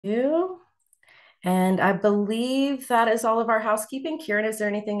You. And I believe that is all of our housekeeping. Kieran, is there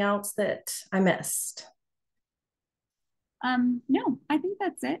anything else that I missed? No, I think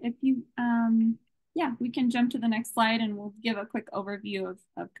that's it. If you, yeah, we can jump to the next slide and we'll give a quick overview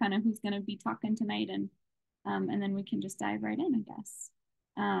of kind of who's going to be talking tonight and then we can just dive right in, I guess.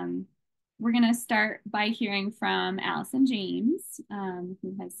 Um, we're going to start by hearing from Allison James,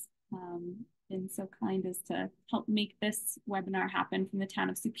 who has been so kind as to help make this webinar happen from the town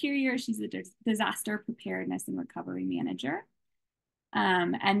of Superior. She's a disaster preparedness and recovery manager.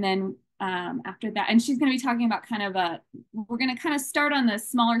 And then after that, and she's going to be talking about we're going to kind of start on the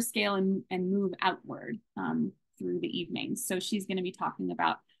smaller scale and move outward through the evening. So she's going to be talking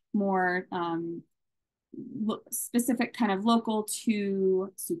about more specific kind of local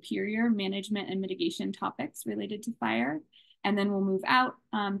to Superior management and mitigation topics related to fire. And then we'll move out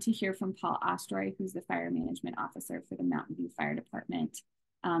to hear from Paul Ostroy, who's the fire management officer for the Mountain View Fire Department,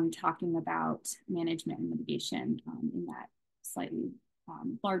 talking about management and mitigation in that slightly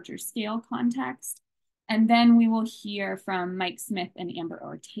larger scale context. And then we will hear from Mike Smith and Amber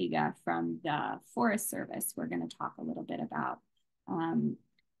Ortega from the Forest Service. We're going to talk a little bit about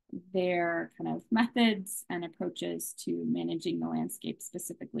their kind of methods and approaches to managing the landscape,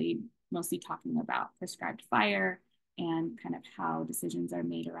 specifically, mostly talking about prescribed fire and kind of how decisions are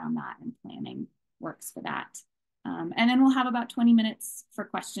made around that and planning works for that. And then we'll have about 20 minutes for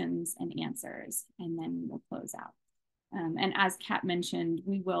questions and answers, and then we'll close out. And as Kat mentioned,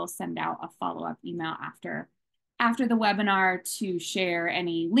 we will send out a follow-up email after the webinar to share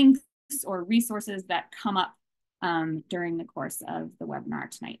any links or resources that come up during the course of the webinar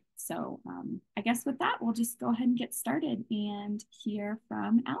tonight. So I guess with that, we'll just go ahead and get started and hear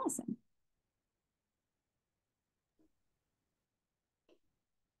from Allison.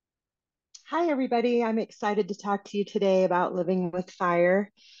 Hi, everybody. I'm excited to talk to you today about living with fire.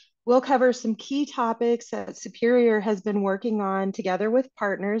 We'll cover some key topics that Superior has been working on together with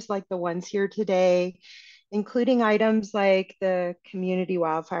partners like the ones here today, including items like the community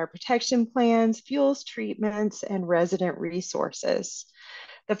wildfire protection plans, fuels treatments, and resident resources.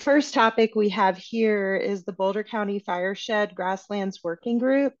 The first topic we have here is the Boulder County Fireshed Grasslands Working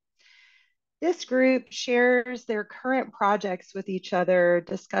Group. This group shares their current projects with each other,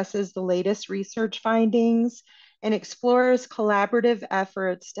 discusses the latest research findings, and explores collaborative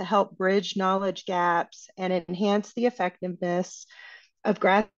efforts to help bridge knowledge gaps and enhance the effectiveness of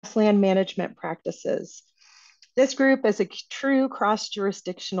grassland management practices. This group is a true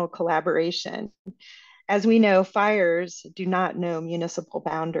cross-jurisdictional collaboration. As we know, fires do not know municipal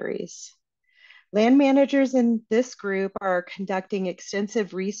boundaries. Land managers in this group are conducting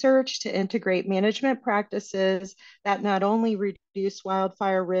extensive research to integrate management practices that not only reduce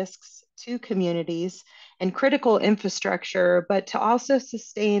wildfire risks to communities and critical infrastructure, but to also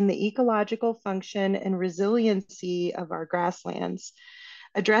sustain the ecological function and resiliency of our grasslands.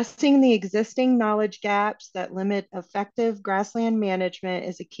 Addressing the existing knowledge gaps that limit effective grassland management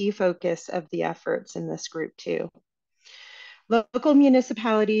is a key focus of the efforts in this group too. Local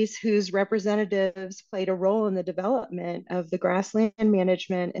municipalities whose representatives played a role in the development of the grassland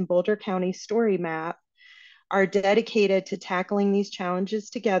management in Boulder County story map are dedicated to tackling these challenges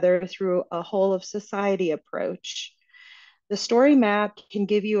together through a whole of society approach. The story map can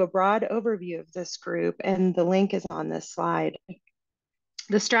give you a broad overview of this group, and the link is on this slide.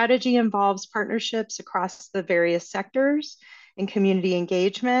 The strategy involves partnerships across the various sectors and community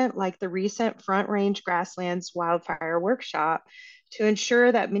engagement, like the recent Front Range Grasslands Wildfire Workshop, to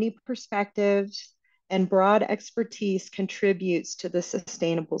ensure that many perspectives and broad expertise contributes to the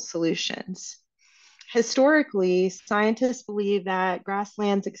sustainable solutions. Historically, scientists believe that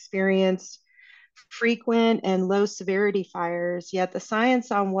grasslands experience frequent and low severity fires, yet the science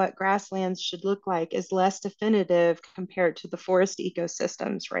on what grasslands should look like is less definitive compared to the forest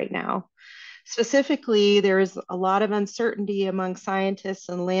ecosystems right now. Specifically, there is a lot of uncertainty among scientists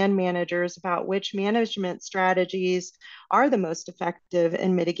and land managers about which management strategies are the most effective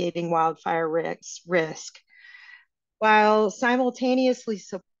in mitigating wildfire risk, while simultaneously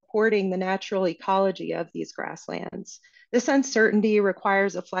supporting the natural ecology of these grasslands. This uncertainty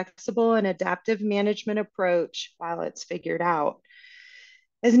requires a flexible and adaptive management approach while it's figured out.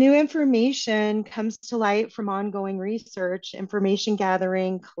 As new information comes to light from ongoing research, information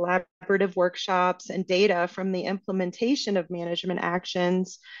gathering, collaborative workshops, and data from the implementation of management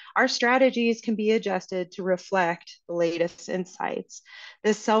actions, our strategies can be adjusted to reflect the latest insights.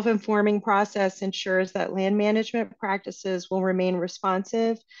 This self-informing process ensures that land management practices will remain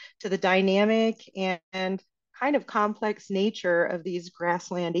responsive to the dynamic and kind of complex nature of these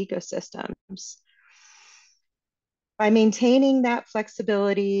grassland ecosystems. By maintaining that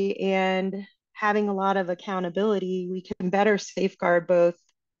flexibility and having a lot of accountability, we can better safeguard both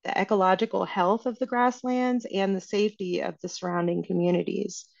the ecological health of the grasslands and the safety of the surrounding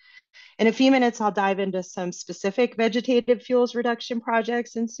communities. In a few minutes, I'll dive into some specific vegetative fuels reduction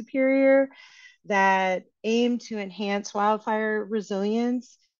projects in Superior that aim to enhance wildfire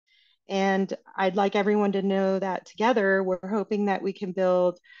resilience. And I'd like everyone to know that together, we're hoping that we can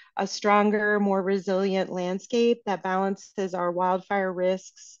build a stronger, more resilient landscape that balances our wildfire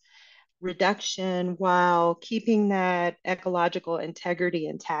risks reduction while keeping that ecological integrity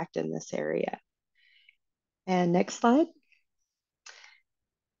intact in this area. And next slide.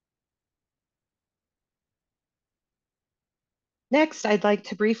 Next, I'd like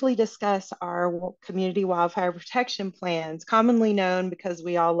to briefly discuss our community wildfire protection plans, commonly known because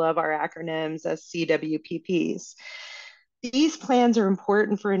we all love our acronyms as CWPPs. These plans are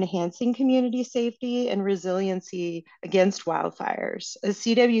important for enhancing community safety and resiliency against wildfires. A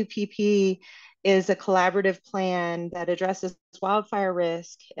CWPP is a collaborative plan that addresses wildfire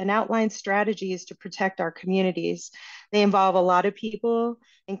risk and outlines strategies to protect our communities. They involve a lot of people,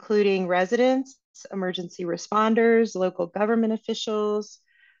 including residents, emergency responders, local government officials,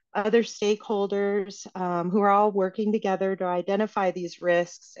 other stakeholders who are all working together to identify these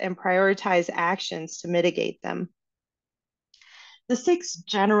risks and prioritize actions to mitigate them. The 6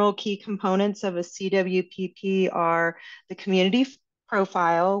 general key components of a CWPP are the community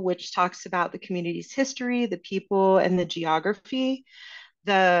profile, which talks about the community's history, the people, and the geography.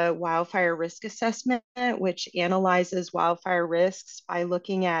 The wildfire risk assessment, which analyzes wildfire risks by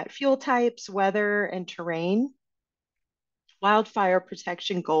looking at fuel types, weather, and terrain. Wildfire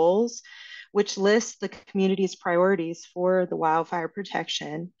protection goals, which lists the community's priorities for the wildfire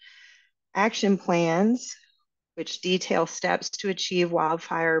protection. Action plans, which detail steps to achieve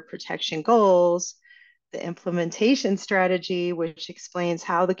wildfire protection goals. The implementation strategy, which explains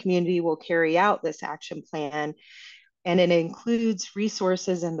how the community will carry out this action plan, and it includes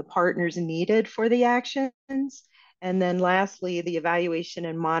resources and the partners needed for the actions. And then lastly, the evaluation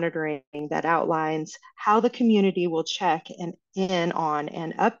and monitoring that outlines how the community will check in on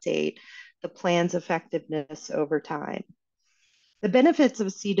and update the plan's effectiveness over time. The benefits of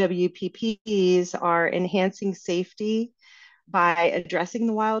CWPPs are enhancing safety by addressing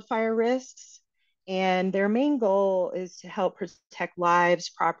the wildfire risks, and their main goal is to help protect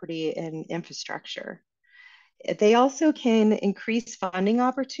lives, property, and infrastructure. They also can increase funding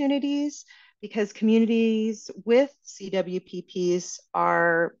opportunities because communities with CWPPs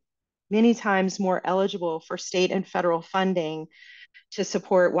are many times more eligible for state and federal funding to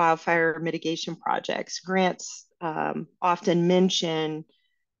support wildfire mitigation projects. Grants often mention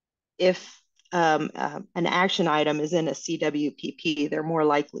if an action item is in a CWPP, they're more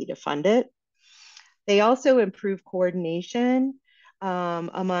likely to fund it. They also improve coordination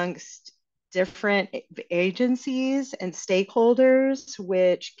amongst different agencies and stakeholders,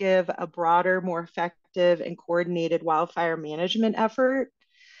 which give a broader, more effective and coordinated wildfire management effort.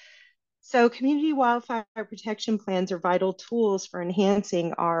 So community wildfire protection plans are vital tools for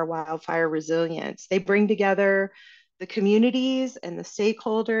enhancing our wildfire resilience. They bring together the communities and the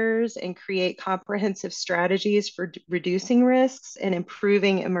stakeholders and create comprehensive strategies for reducing risks and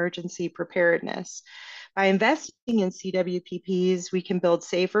improving emergency preparedness. By investing in CWPPs, we can build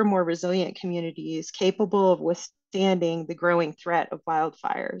safer, more resilient communities capable of withstanding the growing threat of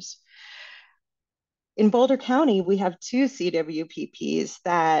wildfires. In Boulder County, we have 2 CWPPs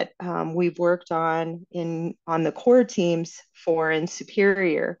that we've worked on the core teams for in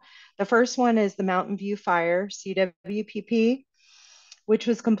Superior. The first one is the Mountain View Fire CWPP, which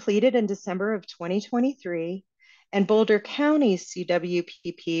was completed in December of 2023, and Boulder County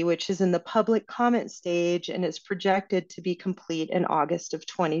CWPP, which is in the public comment stage and is projected to be complete in August of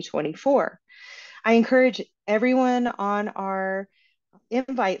 2024. I encourage everyone on our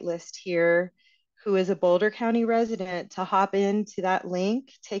invite list here who is a Boulder County resident to hop into that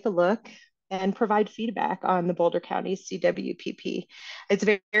link, take a look, and provide feedback on the Boulder County CWPP. It's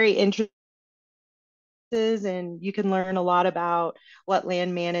very, very interesting, and you can learn a lot about what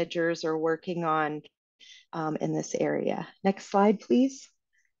land managers are working on in this area. Next slide, please.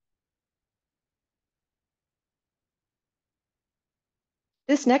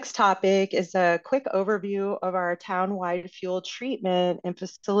 This next topic is a quick overview of our town-wide fuel treatment and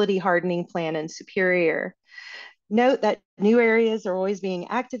facility hardening plan in Superior. Note that new areas are always being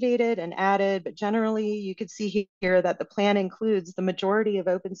activated and added, but generally you could see here that the plan includes the majority of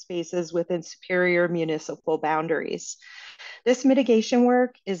open spaces within Superior municipal boundaries. This mitigation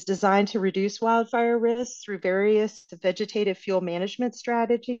work is designed to reduce wildfire risks through various vegetative fuel management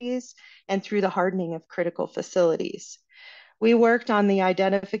strategies and through the hardening of critical facilities. We worked on the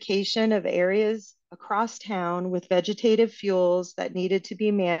identification of areas across town with vegetative fuels that needed to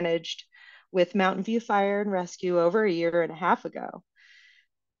be managed with Mountain View Fire and Rescue over a year and a half ago,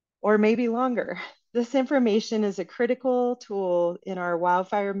 or maybe longer. This information is a critical tool in our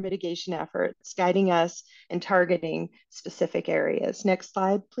wildfire mitigation efforts, guiding us in targeting specific areas. Next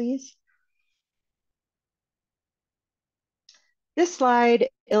slide, please. This slide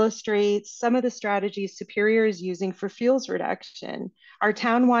illustrates some of the strategies Superior is using for fuels reduction. Our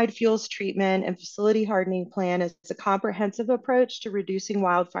town-wide fuels treatment and facility hardening plan is a comprehensive approach to reducing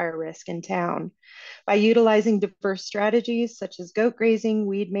wildfire risk in town. By utilizing diverse strategies such as goat grazing,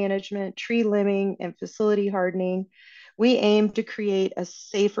 weed management, tree limbing, and facility hardening, we aim to create a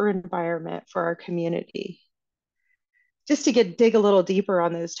safer environment for our community. Just to dig a little deeper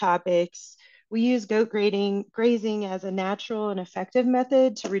on those topics, we use goat grazing as a natural and effective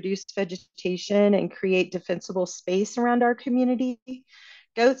method to reduce vegetation and create defensible space around our community.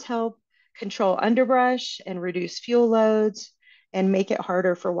 Goats help control underbrush and reduce fuel loads and make it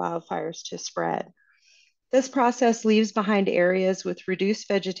harder for wildfires to spread. This process leaves behind areas with reduced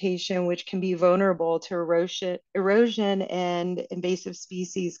vegetation, which can be vulnerable to erosion and invasive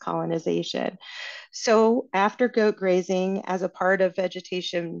species colonization. So after goat grazing, as a part of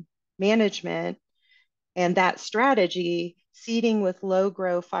vegetation management and that strategy, seeding with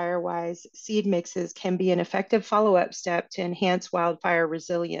low-grow Firewise seed mixes can be an effective follow-up step to enhance wildfire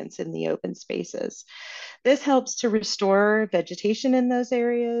resilience in the open spaces. This helps to restore vegetation in those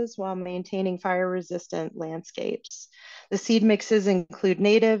areas while maintaining fire-resistant landscapes. The seed mixes include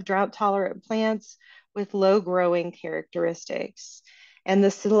native, drought-tolerant plants with low-growing characteristics. And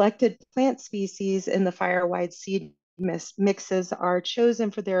the selected plant species in the Firewise seed mixes are chosen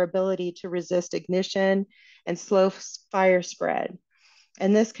for their ability to resist ignition and slow fire spread.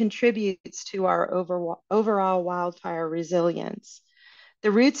 And this contributes to our overall wildfire resilience. The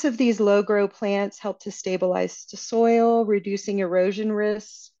roots of these low-grow plants help to stabilize the soil, reducing erosion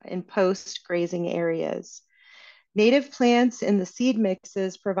risks in post-grazing areas. Native plants in the seed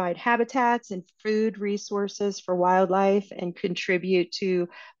mixes provide habitats and food resources for wildlife and contribute to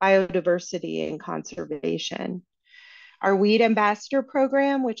biodiversity and conservation. Our Weed Ambassador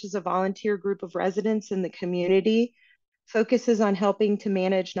program, which is a volunteer group of residents in the community, focuses on helping to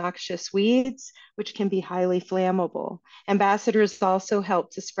manage noxious weeds, which can be highly flammable. Ambassadors also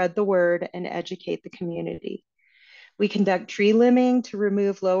help to spread the word and educate the community. We conduct tree limbing to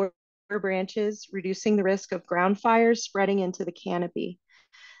remove lower branches, reducing the risk of ground fires spreading into the canopy.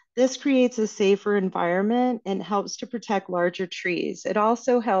 This creates a safer environment and helps to protect larger trees. It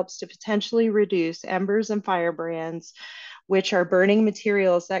also helps to potentially reduce embers and firebrands, which are burning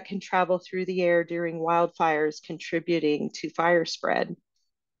materials that can travel through the air during wildfires, contributing to fire spread.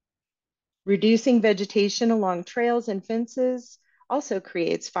 Reducing vegetation along trails and fences also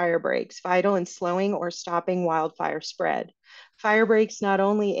creates fire breaks, vital in slowing or stopping wildfire spread. Fire breaks not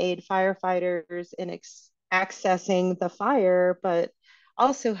only aid firefighters in accessing the fire, but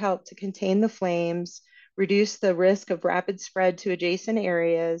also help to contain the flames, reduce the risk of rapid spread to adjacent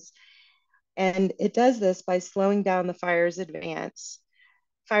areas, and it does this by slowing down the fire's advance.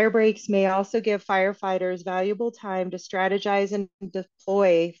 Fire breaks may also give firefighters valuable time to strategize and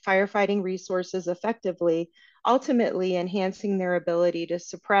deploy firefighting resources effectively, ultimately enhancing their ability to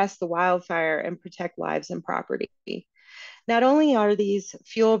suppress the wildfire and protect lives and property. Not only are these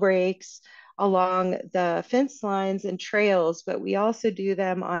fuel breaks along the fence lines and trails, but we also do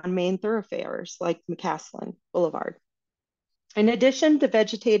them on main thoroughfares like McCaslin Boulevard. In addition to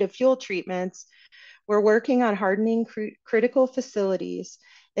vegetative fuel treatments, we're working on hardening critical facilities.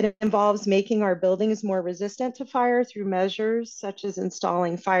 It involves making our buildings more resistant to fire through measures such as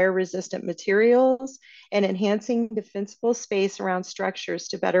installing fire-resistant materials and enhancing defensible space around structures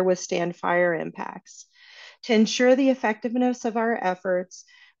to better withstand fire impacts. To ensure the effectiveness of our efforts,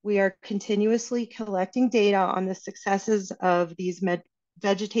 we are continuously collecting data on the successes of these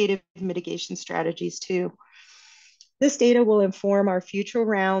vegetative mitigation strategies too. This data will inform our future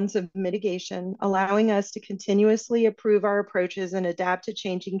rounds of mitigation, allowing us to continuously improve our approaches and adapt to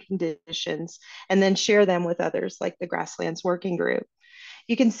changing conditions, and then share them with others like the Grasslands Working Group.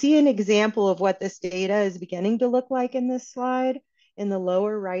 You can see an example of what this data is beginning to look like in this slide in the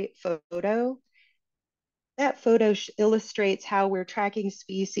lower right photo. That photo illustrates how we're tracking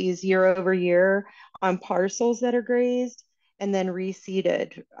species year over year on parcels that are grazed and then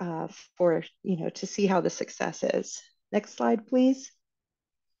reseeded for, to see how the success is. Next slide, please.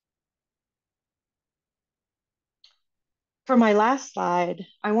 For my last slide,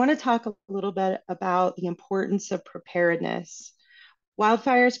 I want to talk a little bit about the importance of preparedness.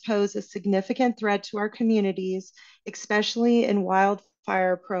 Wildfires pose a significant threat to our communities, especially in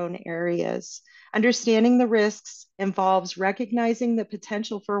wildfire-prone areas. Understanding the risks involves recognizing the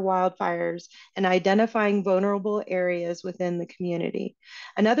potential for wildfires and identifying vulnerable areas within the community.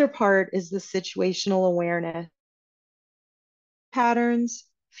 Another part is the situational awareness. Patterns,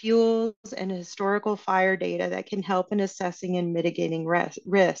 fuels, and historical fire data that can help in assessing and mitigating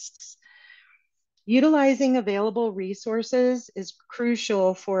risks. Utilizing available resources is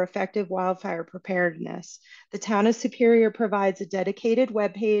crucial for effective wildfire preparedness. The Town of Superior provides a dedicated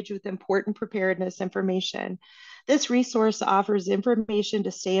webpage with important preparedness information. This resource offers information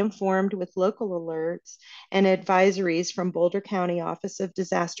to stay informed with local alerts and advisories from Boulder County Office of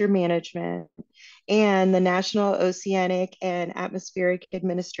Disaster Management and the National Oceanic and Atmospheric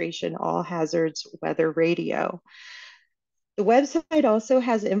Administration All Hazards Weather Radio. The website also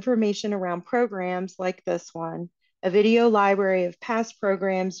has information around programs like this one, a video library of past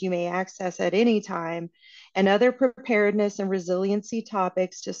programs you may access at any time, and other preparedness and resiliency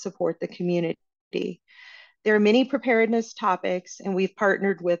topics to support the community. There are many preparedness topics, and we've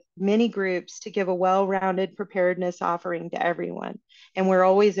partnered with many groups to give a well-rounded preparedness offering to everyone, and we're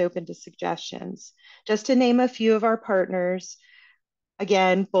always open to suggestions. Just to name a few of our partners,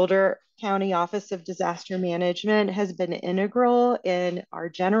 again, Boulder County Office of Disaster Management has been integral in our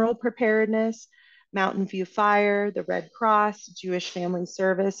general preparedness. Mountain View Fire, the Red Cross, Jewish Family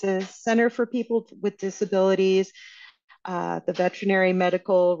Services, Center for People with Disabilities, the Veterinary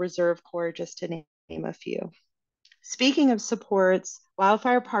Medical Reserve Corps, just to name a few. Speaking of supports,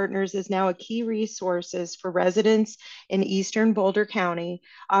 Wildfire Partners is now a key resource for residents in Eastern Boulder County,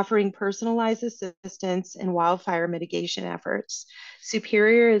 offering personalized assistance in wildfire mitigation efforts.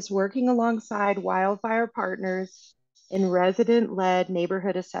 Superior is working alongside Wildfire Partners in resident-led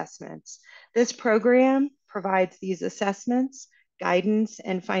neighborhood assessments. This program provides these assessments, guidance,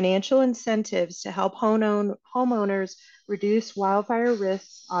 and financial incentives to help homeowners reduce wildfire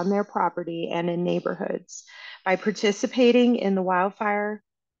risks on their property and in neighborhoods. By participating in the Wildfire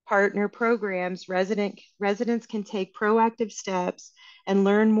Partner programs, residents can take proactive steps and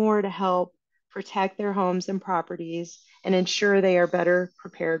learn more to help protect their homes and properties and ensure they are better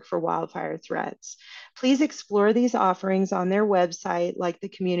prepared for wildfire threats. Please explore these offerings on their website, like the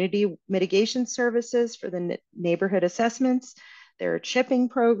community mitigation services for the neighborhood assessments. There are chipping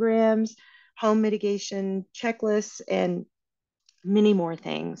programs, home mitigation checklists, and many more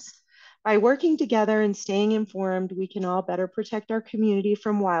things. By working together and staying informed, we can all better protect our community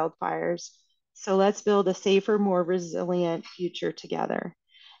from wildfires. So let's build a safer, more resilient future together.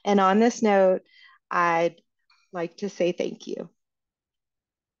 And on this note, I'd like to say thank you.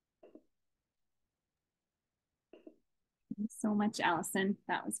 Thanks so much, Allison.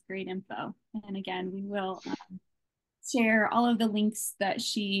 That was great info. And again, we will share all of the links that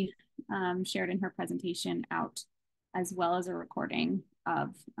she shared in her presentation out, as well as a recording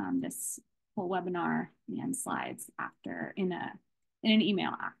of this whole webinar and slides after in an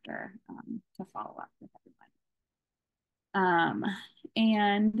email after to follow up with everyone.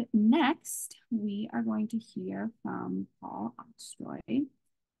 And next, we are going to hear from Paul Oxtroy,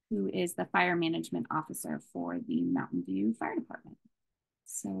 who is the Fire Management Officer for the Mountain View Fire Department.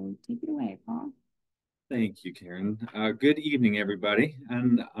 So take it away, Paul. Thank you, Karen. Good evening, everybody.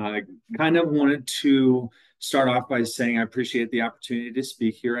 And I kind of wanted to start off by saying I appreciate the opportunity to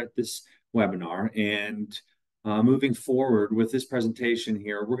speak here at this webinar. And moving forward with this presentation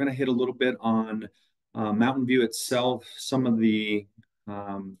here, we're going to hit a little bit on Mountain View itself, some of the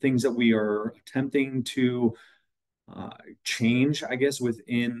things that we are attempting to change, I guess,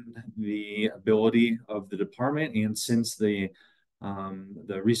 within the ability of the department. And since the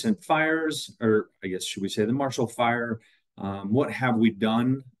recent fires, or I guess, should we say the Marshall Fire, what have we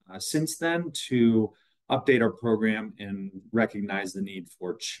done since then to update our program and recognize the need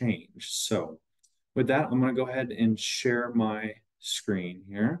for change? So with that, I'm going to go ahead and share my screen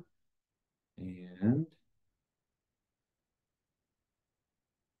here. And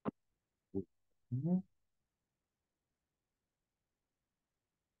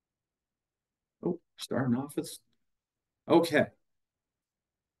oh, starting off with, okay.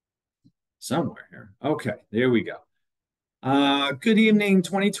 Somewhere here. Okay, there we go. Good evening,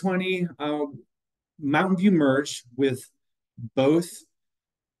 2020. Mountain View merged with both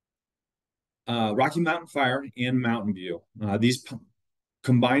Rocky Mountain Fire and Mountain View. These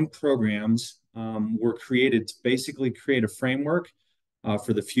combined programs were created to basically create a framework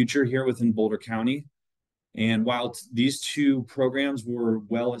for the future here within Boulder County. And while these two programs were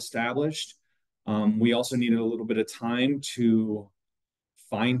well established, we also needed a little bit of time to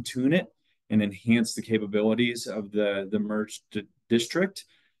fine tune it and enhance the capabilities of the merged district.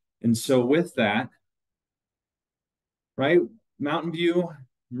 And so with that, right, Mountain View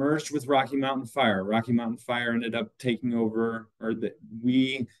merged with Rocky Mountain Fire. Rocky Mountain Fire ended up taking over, or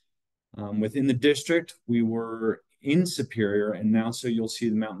within the district, we were in Superior, and now so you'll see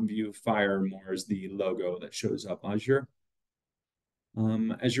the Mountain View Fire more as the logo that shows up as your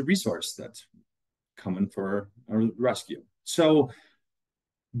resource that's coming for a rescue. So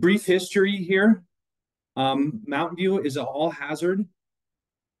brief history here. Mountain View is an all-hazard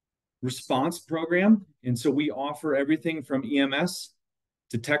response program, and so we offer everything from EMS,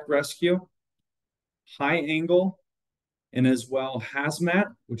 detect rescue, high angle, and as well hazmat,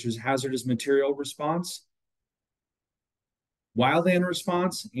 which is hazardous material response, wildland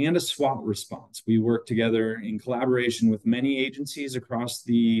response, and a SWAT response. We work together in collaboration with many agencies across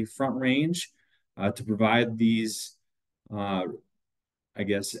the Front Range to provide these, I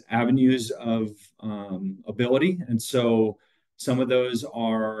guess, avenues of ability. And so some of those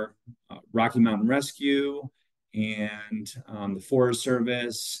are Rocky Mountain Rescue and the Forest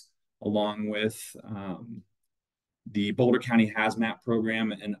Service, along with the Boulder County Hazmat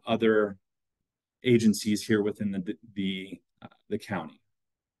Program and other agencies here within the county.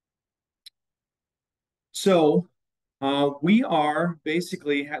 So we are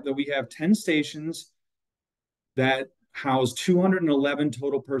basically we have 10 stations that house 211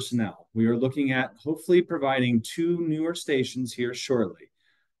 total personnel. We are looking at hopefully providing 2 newer stations here shortly.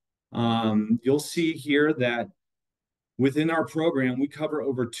 You'll see here that within our program, we cover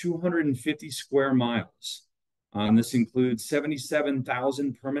over 250 square miles. This includes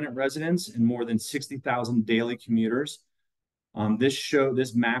 77,000 permanent residents and more than 60,000 daily commuters.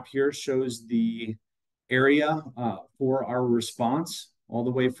 This map here shows the area for our response, all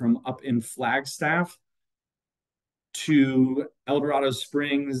the way from up in Flagstaff to El Dorado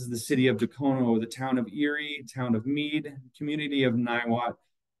Springs, the city of Dacono, the town of Erie, town of Meade, community of Niwot,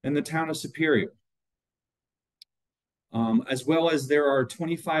 and the town of Superior. As well as there are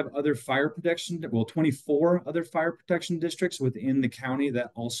 24 other fire protection districts within the county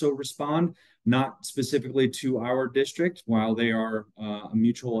that also respond, not specifically to our district, while they are a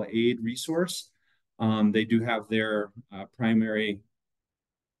mutual aid resource. They do have their primary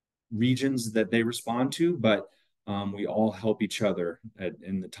regions that they respond to, but we all help each other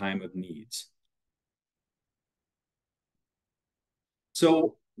in the time of needs.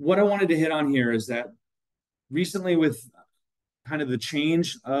 So what I wanted to hit on here is that recently, with kind of the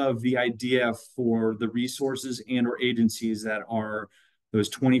change of the idea for the resources and or agencies that are those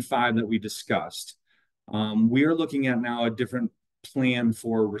 25 that we discussed, we are looking at now a different plan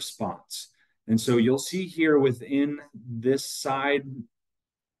for response. And so you'll see here within this side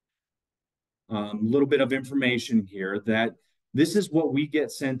little bit of information here that this is what we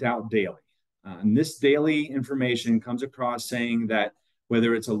get sent out daily. And this daily information comes across saying that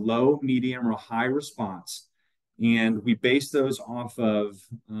whether it's a low, medium, or high response, and we base those off of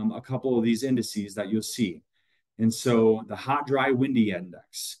a couple of these indices that you'll see. And so the hot, dry, windy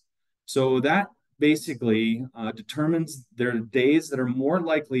index. So that basically determines there are days that are more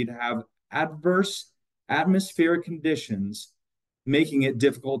likely to have adverse atmospheric conditions, making it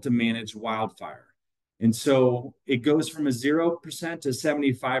difficult to manage wildfire. And so it goes from a 0% to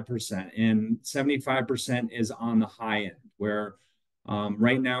 75%, and 75% is on the high end, where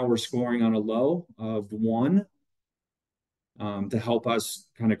right now we're scoring on a low of 1 to help us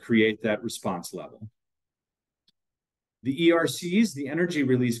kind of create that response level. The ERCs, the energy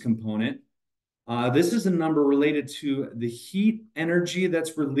release component, this is a number related to the heat energy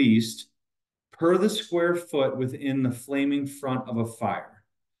that's released per the square foot within the flaming front of a fire.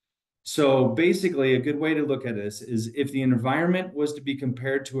 So basically, a good way to look at this is if the environment was to be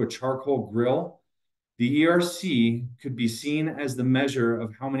compared to a charcoal grill, the ERC could be seen as the measure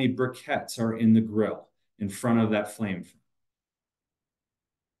of how many briquettes are in the grill in front of that flame.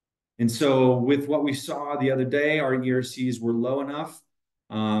 And so with what we saw the other day, our ERCs were low enough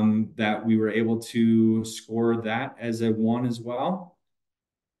that we were able to score that as a 1 as well.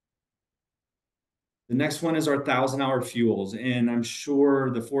 The next one is our 1,000-hour fuels, and I'm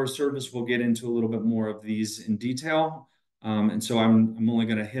sure the Forest Service will get into a little bit more of these in detail. And so I'm only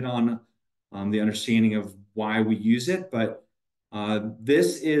going to hit on the understanding of why we use it, but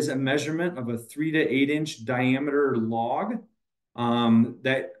this is a measurement of a 3 to 8 inch diameter log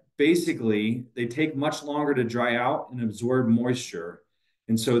that basically they take much longer to dry out and absorb moisture.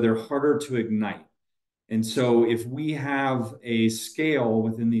 And so they're harder to ignite. And so if we have a scale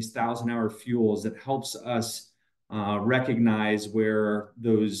within these 1,000-hour fuels that helps us recognize where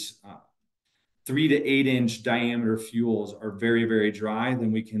those 3 to 8 inch diameter fuels are very, very dry,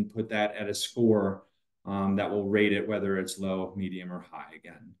 then we can put that at a score that will rate it, whether it's low, medium, or high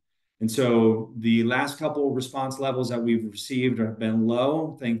again. And so the last couple of response levels that we've received have been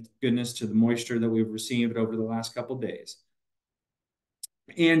low, thank goodness to the moisture that we've received over the last couple of days,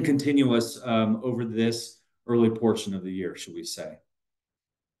 and continuous over this early portion of the year, should we say.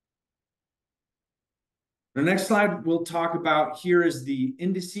 The next slide we'll talk about here is the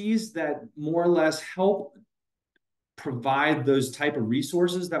indices that more or less help provide those type of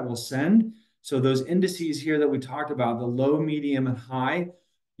resources that we'll send. So those indices here that we talked about, the low, medium, and high,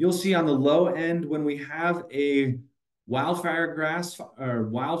 you'll see on the low end when we have a wildfire grass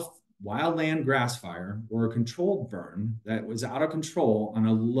or wildland grass fire or a controlled burn that was out of control on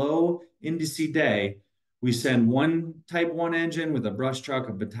a low indice day, we send one type 1 engine with a brush truck,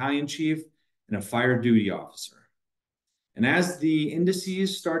 a battalion chief, and a fire duty officer. And as the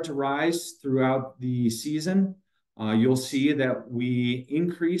indices start to rise throughout the season, you'll see that we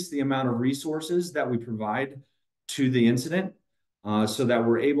increase the amount of resources that we provide to the incident so that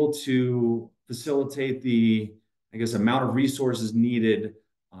we're able to facilitate the, I guess, amount of resources needed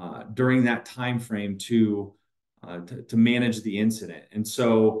during that time frame to manage the incident. And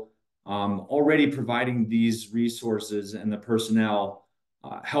so already providing these resources and the personnel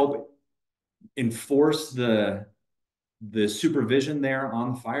help enforce the supervision there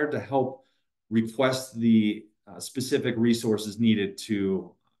on the fire to help request the specific resources needed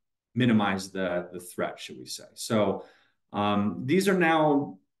to minimize the threat, should we say. So these are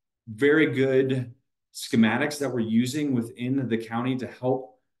now very good schematics that we're using within the county to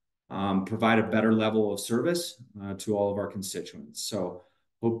help provide a better level of service to all of our constituents. So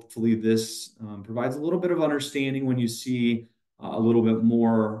hopefully this provides a little bit of understanding when you see a little bit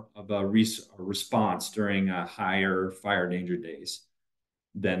more of a response during higher fire danger days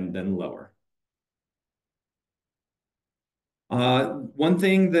than lower. One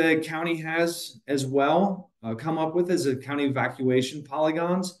thing the county has as well come up with is a county evacuation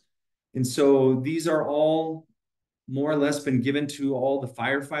polygons. And so these are all more or less been given to all the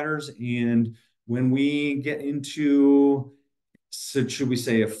firefighters. And when we get into, so should we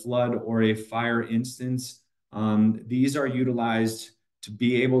say, a flood or a fire instance, these are utilized to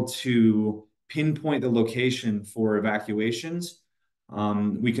be able to pinpoint the location for evacuations.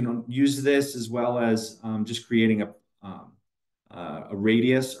 We can use this as well as just creating a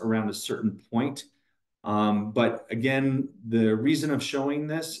radius around a certain point. But again, the reason of showing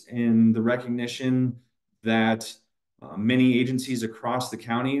this and the recognition that many agencies across the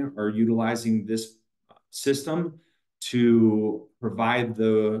county are utilizing this system to provide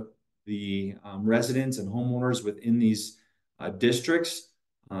the residents and homeowners within these districts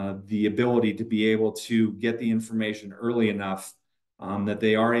the ability to be able to get the information early enough that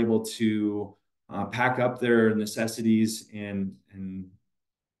they are able to pack up their necessities and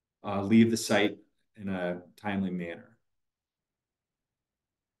leave the site in a timely manner.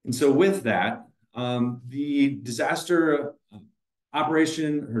 And so with that, the disaster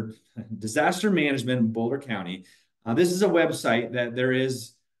operation or disaster management in Boulder County, this is a website that there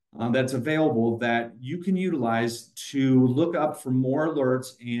is that's available that you can utilize to look up for more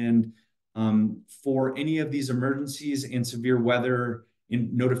alerts and for any of these emergencies and severe weather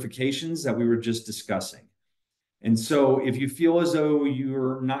notifications that we were just discussing. And so if you feel as though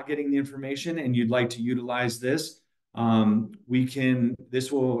you're not getting the information and you'd like to utilize this,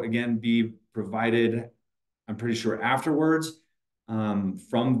 this will again be provided, I'm pretty sure, afterwards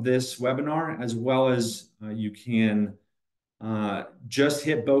from this webinar, as well as you can just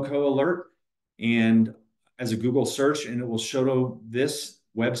hit BOCO alert and as a Google search, and it will show this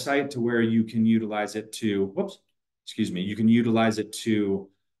website to where you can utilize it to, you can utilize it to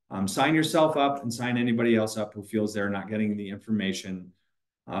sign yourself up and sign anybody else up who feels they're not getting the information,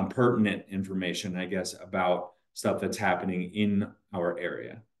 pertinent information, I guess, about stuff that's happening in our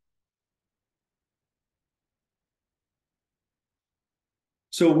area.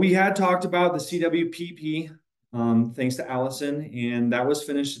 So we had talked about the CWPP, thanks to Allison, and that was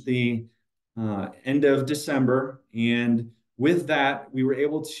finished at the end of December. And with that, we were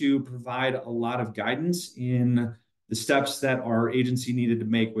able to provide a lot of guidance in the steps that our agency needed to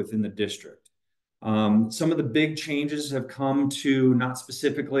make within the district. Some of the big changes have come to not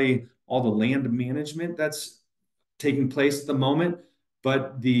specifically all the land management that's taking place at the moment,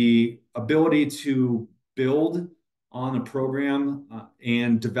 but the ability to build on the program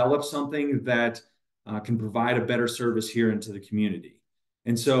and develop something that can provide a better service here into the community.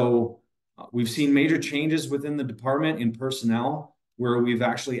 And so we've seen major changes within the department in personnel, where we've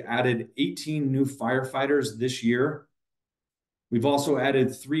actually added 18 new firefighters this year. We've also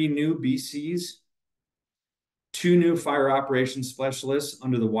added 3 new BCs, 2 new fire operations specialists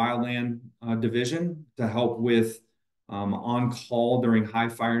under the wildland division to help with on call during high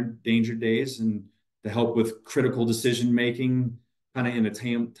fire danger days and to help with critical decision making kind of in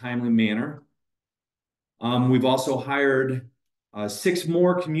a timely manner. We've also hired 6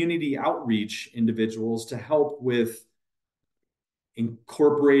 more community outreach individuals to help with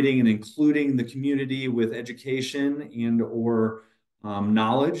incorporating and including the community with education and or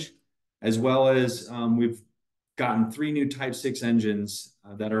knowledge, as well as we've gotten 3 new Type 6 engines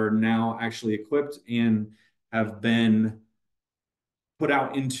that are now actually equipped and have been put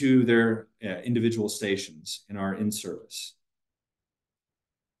out into their individual stations and are in service.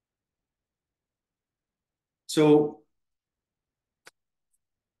 So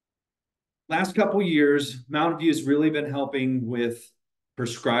last couple years, Mountain View has really been helping with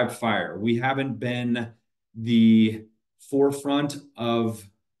prescribed fire. We haven't been the forefront of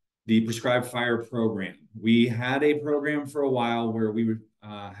the prescribed fire program. We had a program for a while where we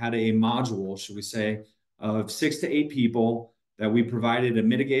had a module, should we say, of 6 to 8 people that we provided a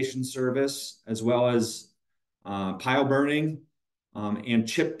mitigation service as well as pile burning and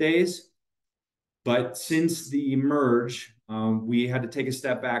chip days. But since the merge, we had to take a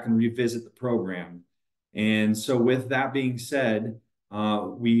step back and revisit the program. And so with that being said,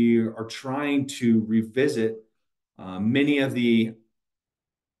 we are trying to revisit many of the,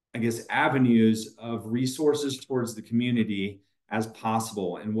 I guess, avenues of resources towards the community as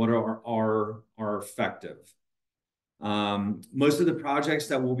possible and what are effective. Most of the projects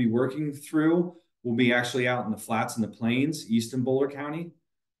that we'll be working through will be actually out in the flats and the plains, east in Boulder County.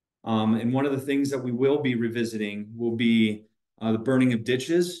 And one of the things that we will be revisiting will be the burning of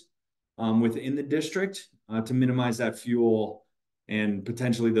ditches within the district to minimize that fuel and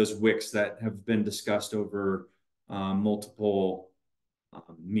potentially those wicks that have been discussed over multiple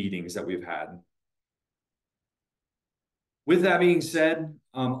meetings that we've had. With that being said,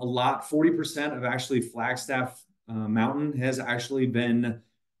 40% of actually Flagstaff Mountain has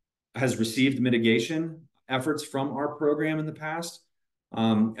received mitigation efforts from our program in the past.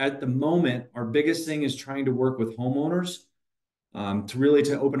 At the moment, our biggest thing is trying to work with homeowners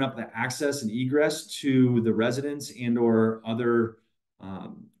to open up the access and egress to the residents and or other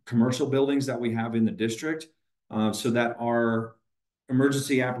commercial buildings that we have in the district so that our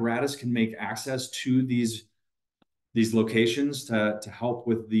emergency apparatus can make access to these locations to help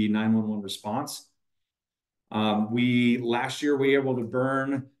with the 911 response. Last year, we were able to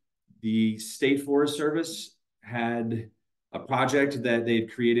burn. The State Forest Service had a project that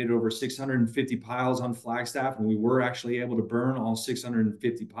they'd created over 650 piles on Flagstaff, and we were actually able to burn all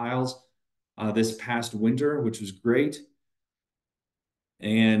 650 piles this past winter, which was great.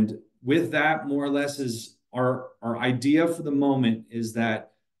 And with that, more or less, is our idea for the moment is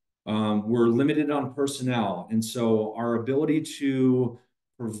that we're limited on personnel. And so our ability to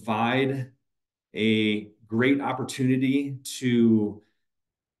provide a great opportunity to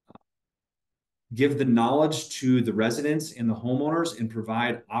give the knowledge to the residents and the homeowners and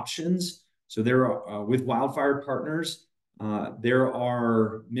provide options. So there are, with Wildfire Partners, there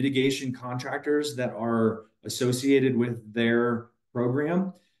are mitigation contractors that are associated with their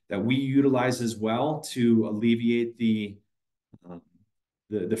program that we utilize as well to alleviate the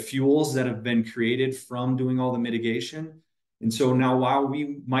fuels that have been created from doing all the mitigation. And so now, while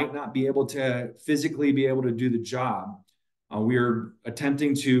we might not be able to physically be able to do the job, we're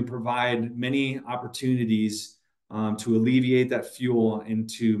attempting to provide many opportunities to alleviate that fuel and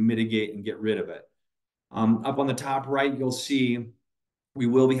to mitigate and get rid of it. Up on the top right, you'll see we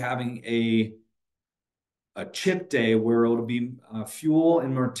will be having a chip day where it'll be fuel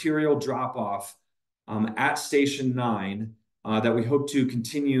and material drop off at Station 9 that we hope to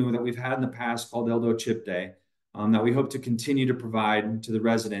continue, that we've had in the past, called Eldo Chip Day, that we hope to continue to provide to the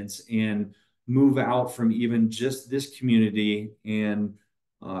residents and move out from even just this community and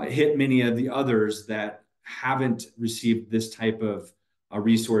hit many of the others that haven't received this type of a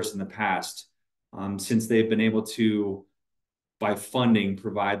resource in the past, since they've been able to, by funding,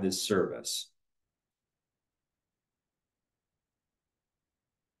 provide this service.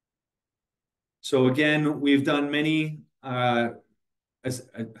 So again, we've done many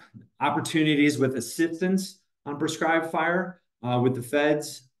opportunities with assistance on prescribed fire with the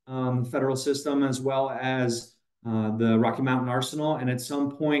feds, federal system, as well as the Rocky Mountain Arsenal. And at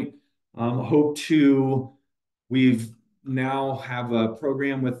some point, hope to We've now have a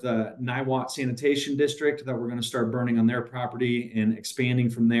program with the Niwot Sanitation District that we're going to start burning on their property and expanding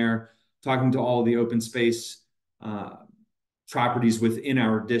from there, talking to all the open space properties within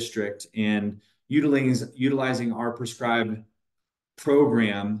our district and utilizing our prescribed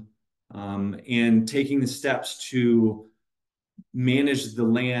program and taking the steps to manage the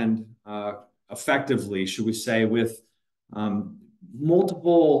land effectively, should we say, with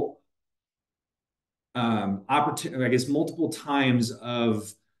multiple opportunity, I guess, multiple times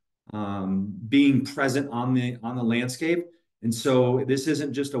of being present on the landscape. And so this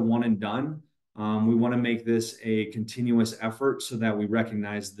isn't just a one and done. We want to make this a continuous effort so that we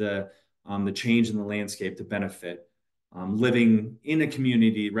recognize the change in the landscape to benefit living in a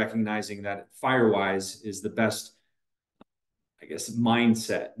community, recognizing that FireWise is the best, I guess,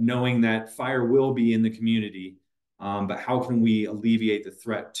 mindset, knowing that fire will be in the community, but how can we alleviate the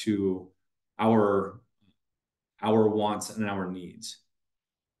threat to our wants and our needs?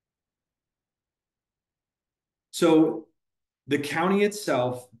 So the county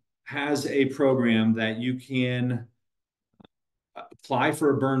itself has a program that you can apply for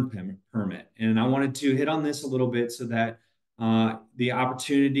a burn permit. And I wanted to hit on this a little bit so that the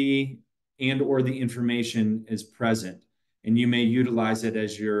opportunity and or the information is present, and you may utilize it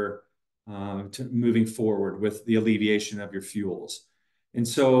as you're moving forward with the alleviation of your fuels. And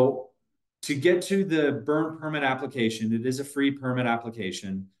so to get to the burn permit application, it is a free permit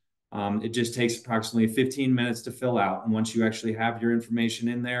application. It just takes approximately 15 minutes to fill out. And once you actually have your information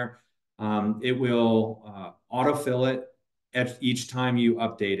in there, it will autofill it at each time you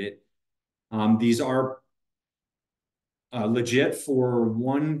update it. These are legit for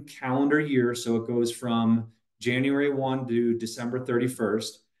 1 calendar year. So it goes from January 1 to December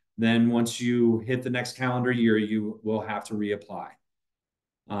 31st. Then once you hit the next calendar year, you will have to reapply.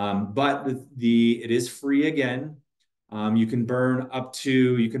 But it is free again. You can burn up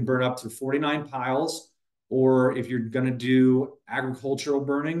to 49 piles, or if you're going to do agricultural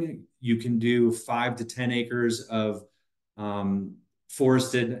burning, you can do 5 to 10 acres of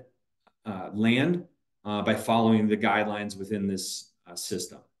forested land by following the guidelines within this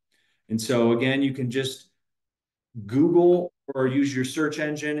system. And so again, you can just Google or use your search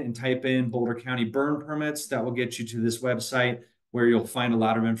engine and type in Boulder County burn permits. That will get you to this website where you'll find a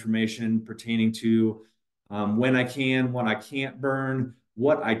lot of information pertaining to when I can, what I can't burn,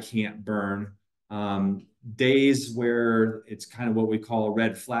 what I can't burn, days where it's kind of what we call a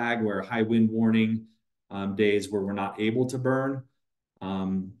red flag, where high wind warning, days where we're not able to burn,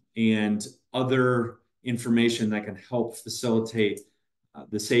 and other information that can help facilitate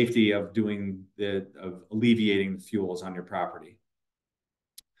the safety of alleviating the fuels on your property.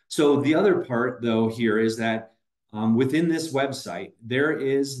 So the other part, though, here is that within this website, there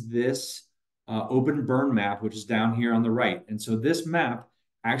is this open burn map, which is down here on the right. And so this map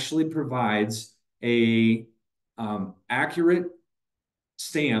actually provides a accurate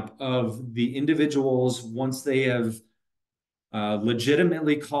stamp of the individuals once they have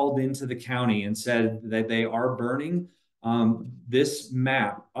legitimately called into the county and said that they are burning. This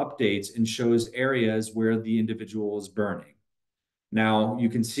map updates and shows areas where the individual is burning. Now you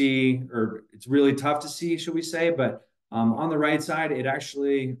can see, or it's really tough to see, should we say, but on the right side, it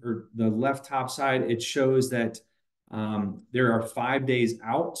actually, or the left top side, it shows that there are 5 days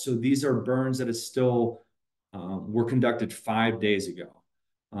out. So these are burns that is still were conducted 5 days ago.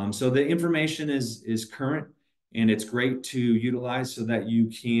 So the information is current, and it's great to utilize so that you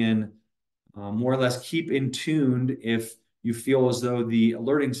can more or less keep in tuned if you feel as though the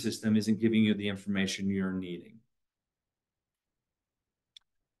alerting system isn't giving you the information you're needing.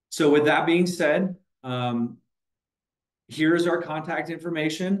 So with that being said, here's our contact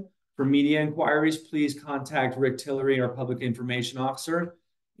information. For media inquiries, please contact Rick Tillery, our Public Information Officer.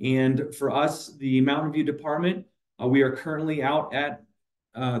 And for us, the Mountain View Department, we are currently out at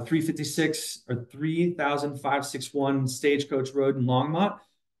 356 or 3561 Stagecoach Road in Longmont,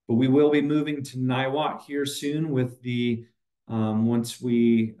 but we will be moving to Niwot here soon with the once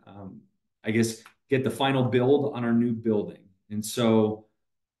we I guess get the final build on our new building. And so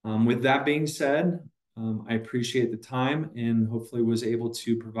with that being said, I appreciate the time and hopefully was able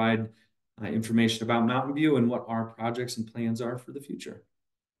to provide information about Mountain View and what our projects and plans are for the future.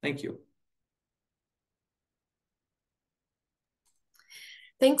 Thank you.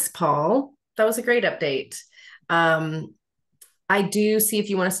 Thanks, Paul. That was a great update. I do see if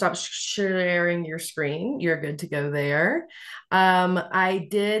you want to stop sharing your screen, you're good to go there. I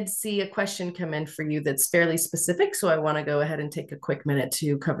did see a question come in for you that's fairly specific, so I want to go ahead and take a quick minute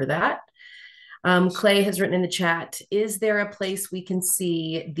to cover that. Clay has written in the chat, is there a place we can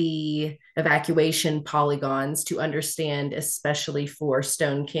see the evacuation polygons to understand, especially for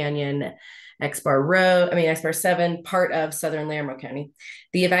Stone Canyon, X Bar 7, part of Southern Larimer County,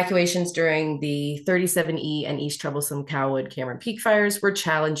 the evacuations during the 37E and East Troublesome Cowwood Cameron Peak fires were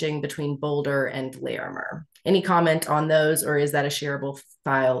challenging between Boulder and Larimer. Any comment on those, or is that a shareable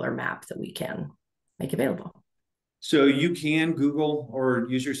file or map that we can make available? So you can Google or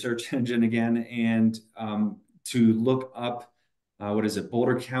use your search engine again and to look up, what is it,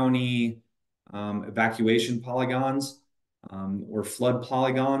 Boulder County evacuation polygons or flood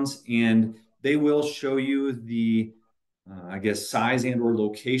polygons, and they will show you the, I guess, size and or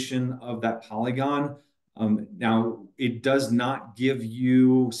location of that polygon. Now, it does not give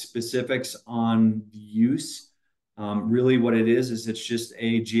you specifics on the use. Really what it is it's just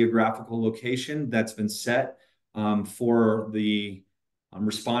a geographical location that's been set for the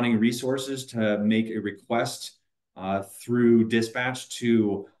responding resources to make a request through dispatch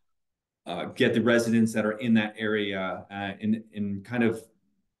to get the residents that are in that area and kind of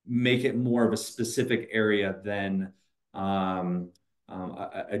make it more of a specific area than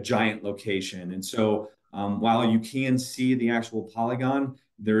a giant location. And so while you can see the actual polygon,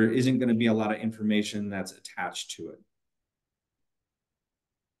 there isn't going to be a lot of information that's attached to it.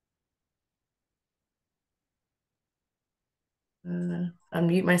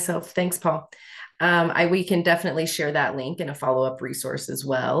 Unmute myself. Thanks, Paul. We can definitely share that link in a follow-up resource as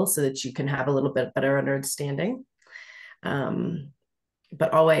well, so that you can have a little bit better understanding.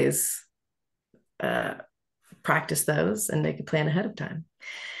 But always practice those and make a plan ahead of time.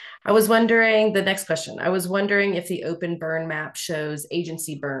 The next question, I was wondering if the open burn map shows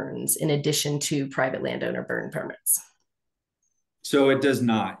agency burns in addition to private landowner burn permits. So it does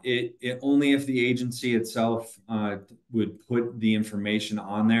not. It only if the agency itself would put the information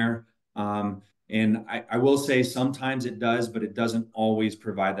on there. And I will say sometimes it does, but it doesn't always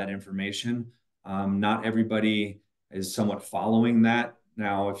provide that information. Not everybody is somewhat following that.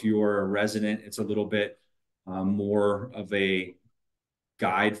 Now, if you are a resident, it's a little bit more of a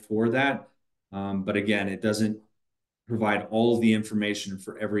guide for that. But again, it doesn't provide all of the information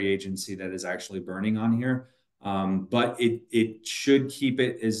for every agency that is actually burning on here. But it should keep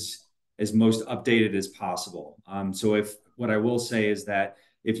it as most updated as possible. So what I will say is that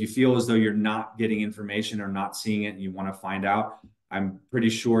if you feel as though you're not getting information or not seeing it and you want to find out, I'm pretty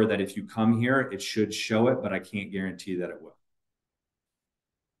sure that if you come here, it should show it, but I can't guarantee that it will.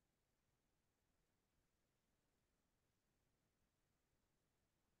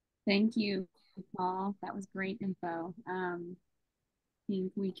 Thank you, Paul. That was great info. I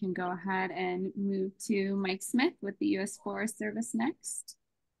think we can go ahead and move to Mike Smith with the U.S. Forest Service next.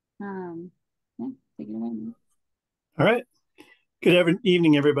 Yeah, take it away, Mike. All right. Good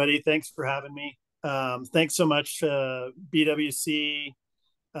evening, everybody. Thanks for having me. Thanks so much to BWC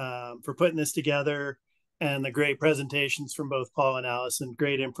for putting this together and the great presentations from both Paul and Allison.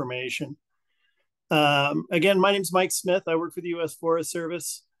 Great information. Again, my name is Mike Smith. I work for the U.S. Forest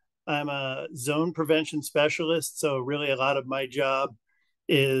Service. I'm a zone prevention specialist, so really a lot of my job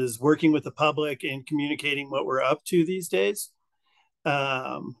is working with the public and communicating what we're up to these days.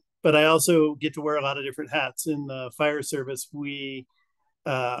 But I also get to wear a lot of different hats in the fire service. The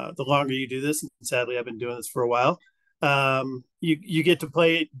longer you do this, and sadly I've been doing this for a while, you get to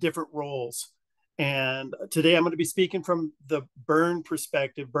play different roles. And today I'm going to be speaking from the burn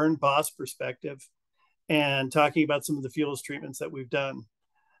perspective, burn boss perspective, and talking about some of the fuels treatments that we've done.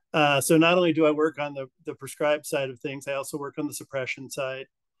 So not only do I work on the prescribed side of things, I also work on the suppression side.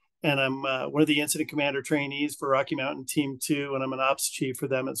 And I'm one of the incident commander trainees for Rocky Mountain Team 2, and I'm an ops chief for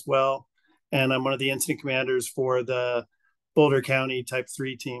them as well. And I'm one of the incident commanders for the Boulder County Type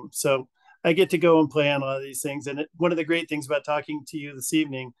 3 team. So I get to go and play on a lot of these things. And one of the great things about talking to you this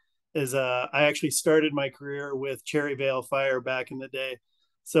evening is I actually started my career with Cherryvale Fire back in the day.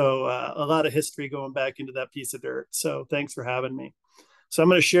 So a lot of history going back into that piece of dirt. So thanks for having me. So I'm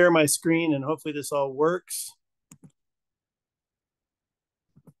going to share my screen and hopefully this all works.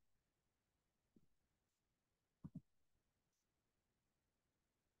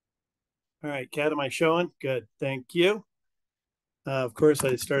 All right, Kat, am I showing? Good, thank you. Of course,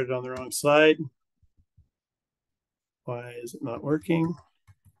 I started on the wrong slide. Why is it not working?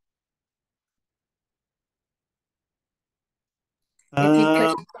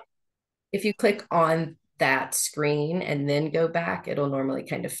 If you click on that screen and then go back, it'll normally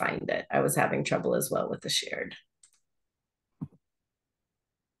kind of find it. I was having trouble as well with the shared.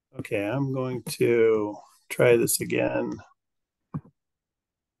 Okay, I'm going to try this again.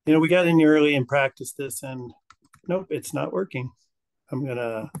 You know, we got in early and practiced this and nope, it's not working. I'm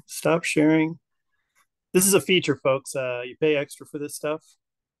gonna stop sharing This is a feature, folks. You pay extra for this stuff.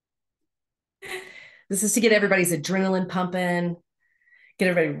 This is to get everybody's adrenaline pumping, get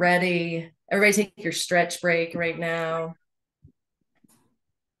everybody ready. Everybody take your stretch break right now.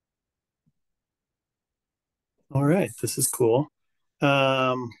 All right, this is cool.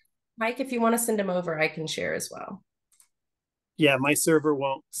 Mike, if you want to send them over, I can share as well. Yeah, my server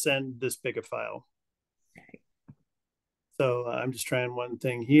won't send this big a file. Okay. So I'm just trying one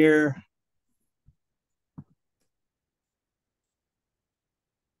thing here.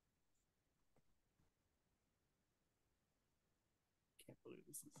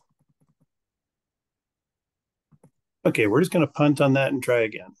 Okay, we're just going to punt on that and try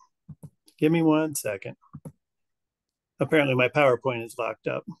again. Give me 1 second. Apparently my PowerPoint is locked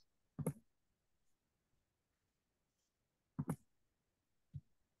up.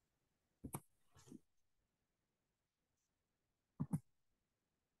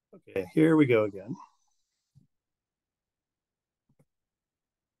 Okay, here we go again.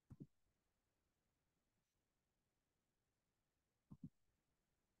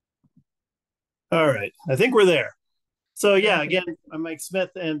 All right, I think we're there. So yeah, again, I'm Mike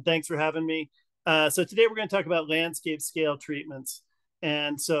Smith, and thanks for having me. So today we're going to talk about landscape scale treatments.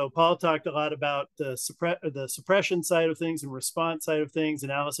 And so Paul talked a lot about the suppression side of things and response side of things,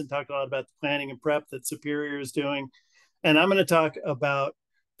 and Allison talked a lot about the planning and prep that Superior is doing. And I'm going to talk about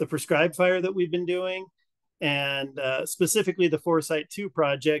the prescribed fire that we've been doing, and specifically the Foresight 2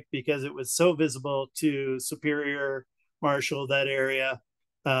 project, because it was so visible to Superior, Marshall, that area.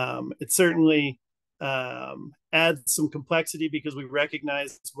 It certainly adds some complexity because we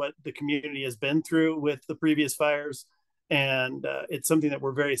recognize what the community has been through with the previous fires, and it's something that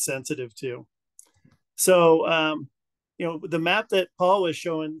we're very sensitive to. So, you know, the map that Paul was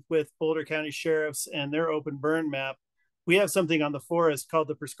showing with Boulder County Sheriffs and their open burn map, we have something on the forest called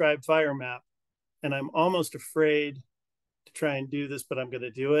the prescribed fire map, and I'm almost afraid to try and do this, but I'm going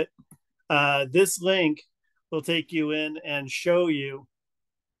to do it. This link will take you in and show you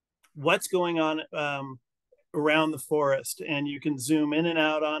what's going on around the forest, and you can zoom in and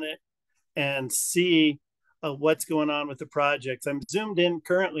out on it and see what's going on with the projects. I'm zoomed in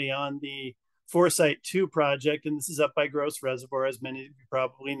currently on the Foresight 2 project, and this is up by Gross Reservoir, as many of you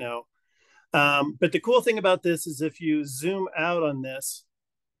probably know. But the cool thing about this is if you zoom out on this,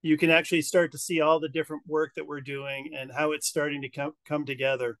 you can actually start to see all the different work that we're doing and how it's starting to come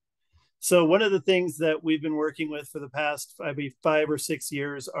together. So one of the things that we've been working with for the past, I believe, 5 or 6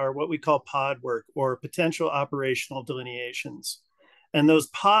 years are what we call pod work, or potential operational delineations. And those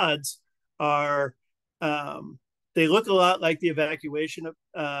pods are, they look a lot like the evacuation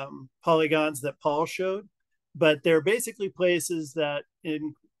of polygons that Paul showed, but they're basically places that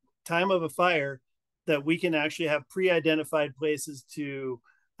in time of a fire that we can actually have pre-identified places to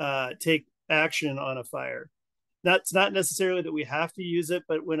take action on a fire. That's not necessarily that we have to use it,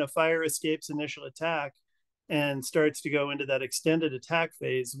 but when a fire escapes initial attack and starts to go into that extended attack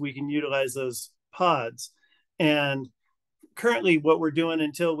phase, we can utilize those pods. And currently what we're doing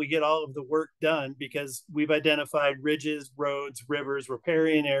until we get all of the work done, because we've identified ridges, roads, rivers,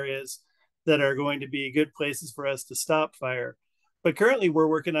 riparian areas that are going to be good places for us to stop fire. But currently we're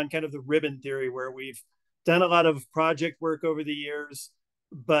working on kind of the ribbon theory, where we've done a lot of project work over the years,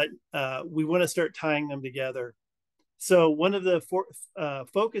 but we want to start tying them together. So one of the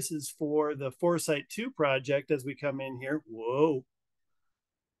focuses for the Foresight 2 project, as we come in here,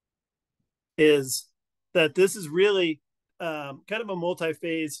 is that this is really kind of a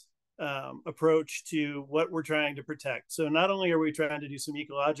multi-phase approach to what we're trying to protect. So not only are we trying to do some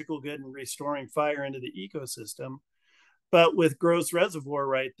ecological good and restoring fire into the ecosystem, but with Gross Reservoir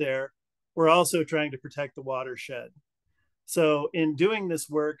right there, we're also trying to protect the watershed. So in doing this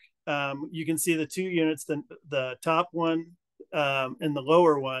work, you can see the 2 units, the top one and the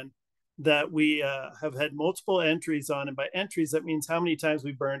lower one, that we have had multiple entries on. And by entries, that means how many times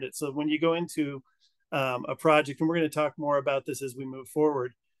we burned it. So when you go into a project, and we're going to talk more about this as we move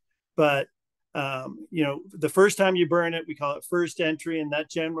forward, but you know, the first time you burn it, we call it first entry, and that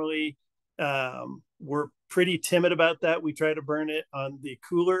generally, we're pretty timid about that. We try to burn it on the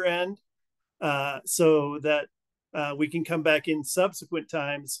cooler end so that we can come back in subsequent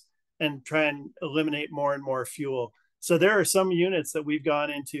times and try and eliminate more and more fuel. So there are some units that we've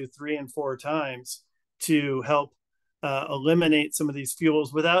gone into 3 and 4 times to help eliminate some of these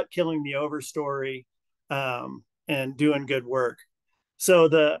fuels without killing the overstory and doing good work.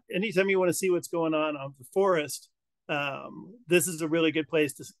 So anytime you want to see what's going on the forest, this is a really good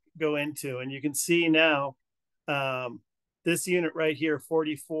place to go into. And you can see now this unit right here,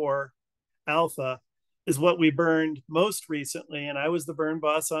 44 Alpha, is what we burned most recently, and I was the burn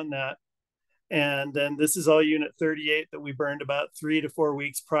boss on that. And then this is all Unit 38 that we burned about 3 to 4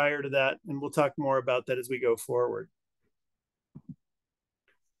 weeks prior to that. And we'll talk more about that as we go forward.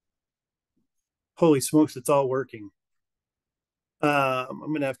 Holy smokes, it's all working. I'm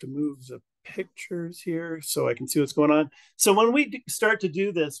going to have to move the pictures here so I can see what's going on. So when we start to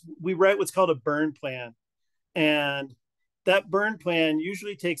do this, we write what's called a burn plan. And that burn plan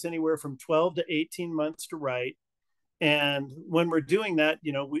usually takes anywhere from 12 to 18 months to write. And when we're doing that,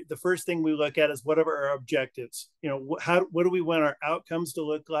 the first thing we look at is what are our objectives? What do we want our outcomes to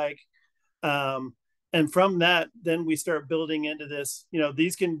look like? And from that, then we start building into this.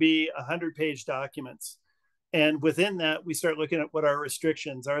 These can be 100-page documents. And within that, we start looking at what our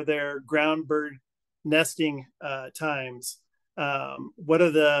restrictions are. There ground bird nesting times? What are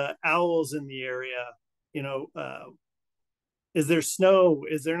the owls in the area? Is there snow?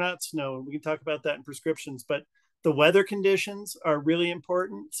 Is there not snow? We can talk about that in prescriptions, but the weather conditions are really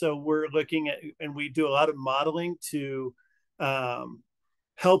important. So we're looking at, and we do a lot of modeling to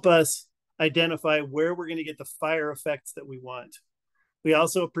help us identify where we're going to get the fire effects that we want. We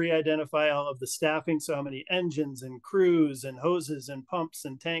also pre-identify all of the staffing, so how many engines and crews and hoses and pumps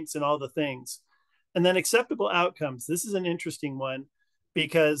and tanks and all the things. And then acceptable outcomes. This is an interesting one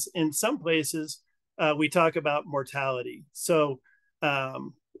because in some places we talk about mortality. So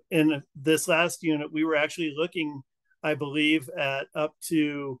in this last unit, we were actually looking, I believe, at up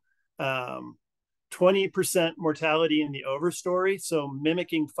to 20% mortality in the overstory, so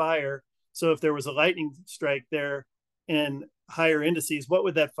mimicking fire. So if there was a lightning strike there in higher indices, what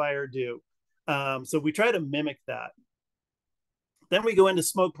would that fire do? So we try to mimic that. Then we go into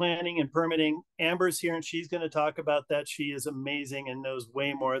smoke planning and permitting. Amber's here and she's going to talk about that. She is amazing and knows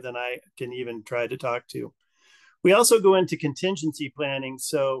way more than I can even try to talk to. We also go into contingency planning.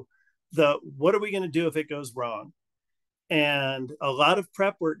 So what are we going to do if it goes wrong? And a lot of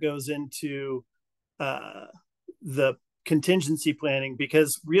prep work goes into the contingency planning,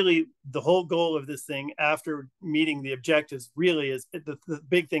 because really the whole goal of this thing after meeting the objectives really is, the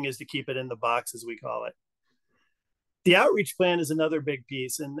big thing is to keep it in the box, as we call it. The outreach plan is another big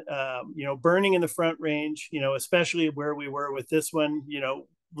piece. And, burning in the Front Range, especially where we were with this one,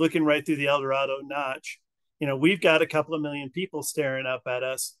 looking right through the El Dorado Notch, we've got a couple of million people staring up at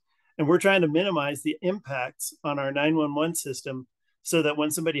us, and we're trying to minimize the impacts on our 911 system so that when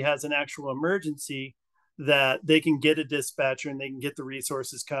somebody has an actual emergency, that they can get a dispatcher and they can get the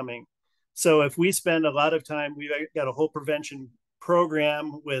resources coming. So if we spend a lot of time, we've got a whole prevention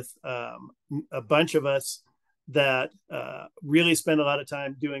program with a bunch of us that really spend a lot of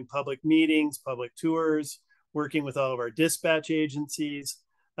time doing public meetings, public tours, working with all of our dispatch agencies,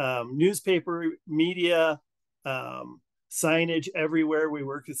 newspaper, media, signage everywhere. We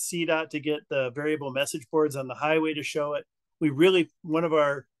work with CDOT to get the variable message boards on the highway to show it. One of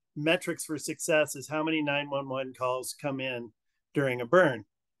our metrics for success is how many 911 calls come in during a burn.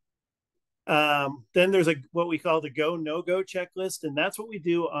 Then there's what we call the go, no-go checklist, and that's what we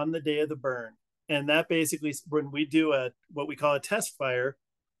do on the day of the burn. And that basically, when we do what we call a test fire,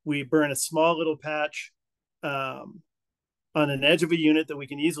 we burn a small little patch on an edge of a unit that we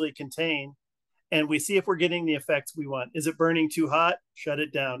can easily contain, and we see if we're getting the effects we want. Is it burning too hot? Shut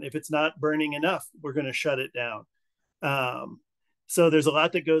it down. If it's not burning enough, we're going to shut it down. So there's a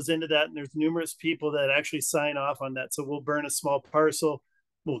lot that goes into that, and there's numerous people that actually sign off on that. So we'll burn a small parcel,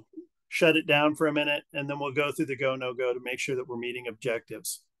 we'll shut it down for a minute, and then we'll go through the go, no go to make sure that we're meeting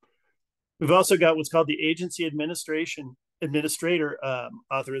objectives. We've also got what's called the agency administrator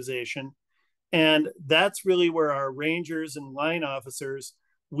authorization. And that's really where our rangers and line officers,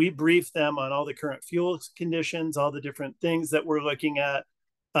 we brief them on all the current fuel conditions, all the different things that we're looking at,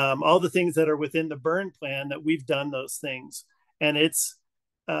 all the things that are within the burn plan, that we've done those things. And it's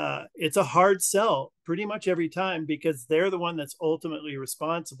a hard sell pretty much every time, because they're the one that's ultimately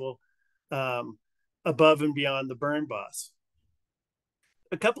responsible above and beyond the burn boss.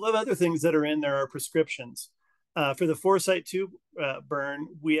 A couple of other things that are in there are prescriptions. For the Foresight 2 burn,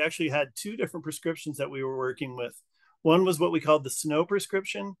 we actually had 2 different prescriptions that we were working with. One was what we called the snow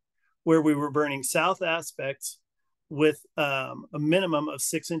prescription, where we were burning south aspects with a minimum of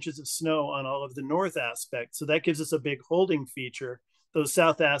 6 inches of snow on all of the north aspects. So that gives us a big holding feature. Those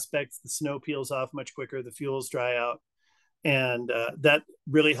south aspects, the snow peels off much quicker, the fuels dry out. And that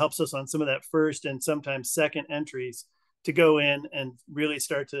really helps us on some of that first and sometimes second entries to go in and really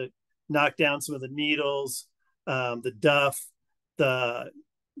start to knock down some of the needles, the duff, the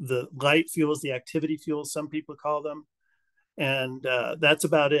light fuels, the activity fuels, some people call them. And that's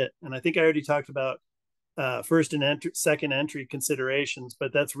about it. And I think I already talked about first and second entry considerations,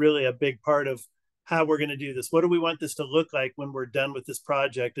 but that's really a big part of how we're going to do this. What do we want this to look like when we're done with this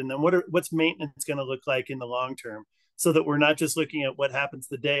project? And then what's maintenance going to look like in the long term, so that we're not just looking at what happens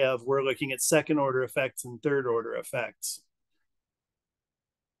the day of, we're looking at second order effects and third order effects.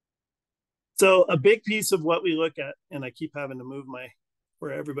 So a big piece of what we look at, and I keep having to move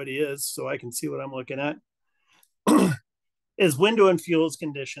where everybody is so I can see what I'm looking at, is window and fuels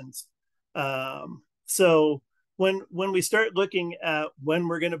conditions. So when we start looking at when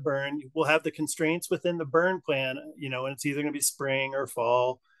we're going to burn, we'll have the constraints within the burn plan, and it's either going to be spring or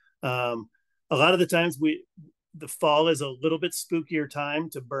fall. A lot of the times the fall is a little bit spookier time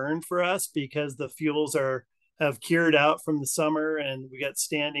to burn for us, because the fuels have cured out from the summer and we got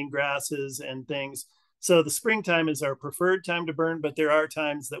standing grasses and things. So the springtime is our preferred time to burn, but there are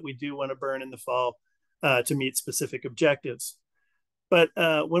times that we do want to burn in the fall to meet specific objectives. But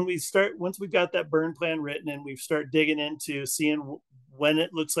once we've got that burn plan written and we start digging into seeing when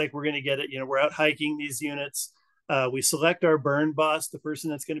it looks like we're going to get it, we're out hiking these units. We select our burn boss, the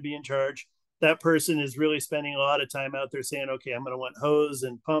person that's going to be in charge. That person is really spending a lot of time out there saying, okay, I'm going to want hose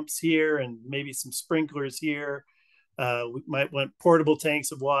and pumps here and maybe some sprinklers here. We might want portable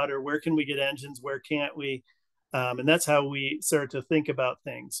tanks of water. Where can we get engines? Where can't we? And that's how we start to think about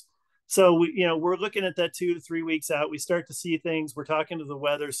things. So we're looking at that 2 to 3 weeks out. We start to see things. We're talking to the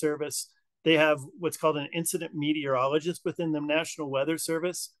Weather Service. They have what's called an incident meteorologist within the National Weather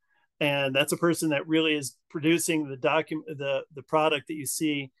Service. And that's a person that really is producing the product that you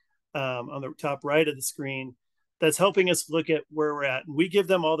see on the top right of the screen, that's helping us look at where we're at. And we give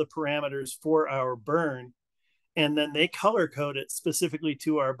them all the parameters for our burn, and then they color code it specifically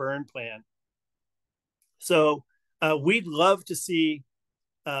to our burn plan. So we'd love to see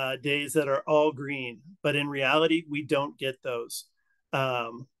days that are all green, but in reality, we don't get those.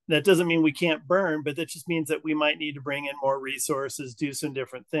 That doesn't mean we can't burn, but that just means that we might need to bring in more resources, do some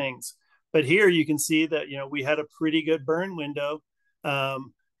different things. But here you can see that, we had a pretty good burn window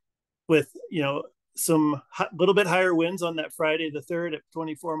with, some little bit higher winds on that Friday the 3rd at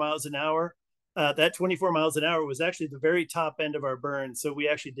 24 miles an hour. That 24 miles an hour was actually the very top end of our burn. So we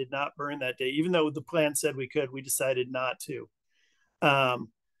actually did not burn that day. Even though the plan said we could, we decided not to.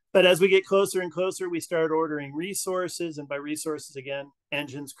 But as we get closer and closer, we start ordering resources. And by resources, again,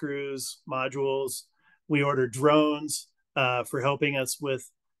 engines, crews, modules. We order drones for helping us with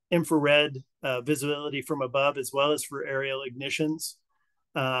infrared visibility from above, as well as for aerial ignitions.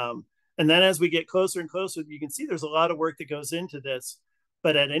 And then as we get closer and closer, you can see there's a lot of work that goes into this.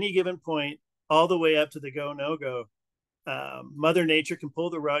 But at any given point, all the way up to the go, no go, Mother Nature can pull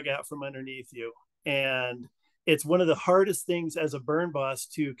the rug out from underneath you. And it's one of the hardest things as a burn boss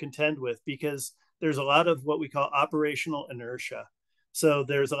to contend with, because there's a lot of what we call operational inertia. So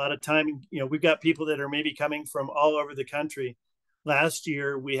there's a lot of time, we've got people that are maybe coming from all over the country. Last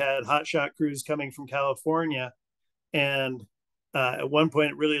year, we had hotshot crews coming from California, and at one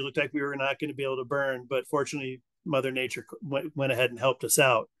point, it really looked like we were not going to be able to burn, but fortunately, Mother Nature went ahead and helped us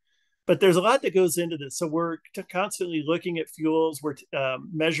out. But there's a lot that goes into this. So we're constantly looking at fuels. We're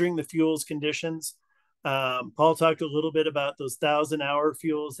measuring the fuels conditions. Paul talked a little bit about those 1,000-hour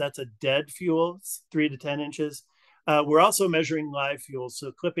fuels. That's a dead fuel, it's 3 to 10 inches. We're also measuring live fuels,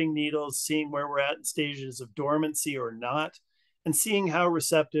 so clipping needles, seeing where we're at in stages of dormancy or not, and seeing how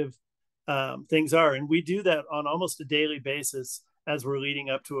receptive things are. And we do that on almost a daily basis as we're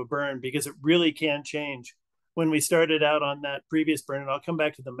leading up to a burn, because it really can change. When we started out on that previous burn, and I'll come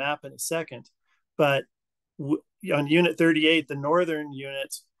back to the map in a second, but on unit 38, the northern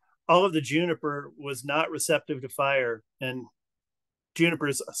units, all of the juniper was not receptive to fire. And juniper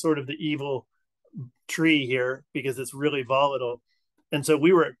is sort of the evil tree here because it's really volatile. And so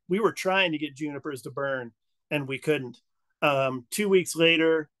we were trying to get junipers to burn, and we couldn't. 2 weeks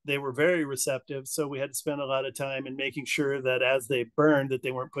later, they were very receptive. So we had to spend a lot of time in making sure that as they burned, that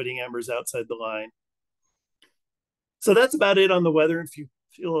they weren't putting embers outside the line. So that's about it on the weather and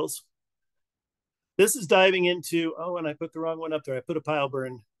fuels. This is diving into, and I put the wrong one up there. I put a pile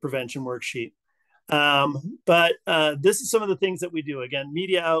burn prevention worksheet. But this is some of the things that we do. Again,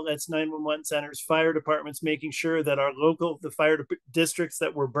 media outlets, 911 centers, fire departments, making sure that the fire districts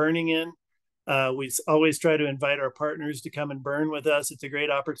that we're burning in, we always try to invite our partners to come and burn with us. It's a great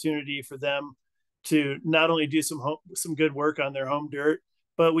opportunity for them to not only do some good work on their home dirt,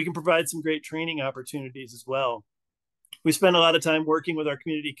 but we can provide some great training opportunities as well. We spend a lot of time working with our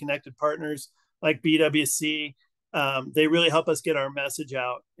community connected partners like BWC. They really help us get our message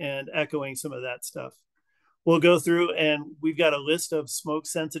out and echoing some of that stuff. We'll go through, and we've got a list of smoke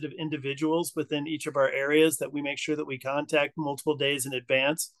sensitive individuals within each of our areas that we make sure that we contact multiple days in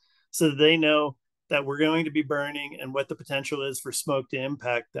advance so that they know that we're going to be burning and what the potential is for smoke to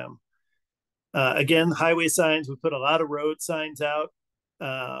impact them. Again, highway signs, we put a lot of road signs out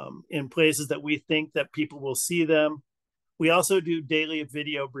in places that we think that people will see them. We also do daily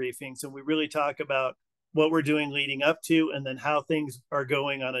video briefings, and we really talk about what we're doing leading up to and then how things are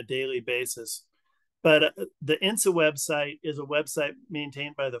going on a daily basis. But the INSA website is a website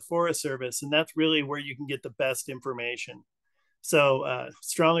maintained by the Forest Service, and that's really where you can get the best information. So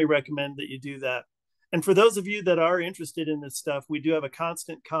strongly recommend that you do that. And for those of you that are interested in this stuff, we do have a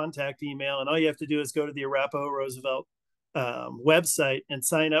constant contact email, and all you have to do is go to the Arapahoe Roosevelt website and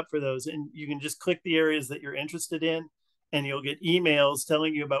sign up for those. And you can just click the areas that you're interested in, and you'll get emails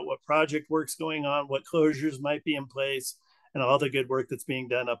telling you about what project work's going on, what closures might be in place, and all the good work that's being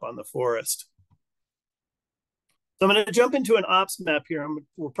done up on the forest. So I'm going to jump into an ops map here.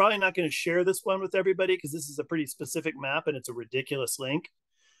 We're probably not going to share this one with everybody because this is a pretty specific map and it's a ridiculous link.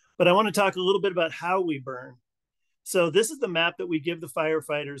 But I want to talk a little bit about how we burn. So this is the map that we give the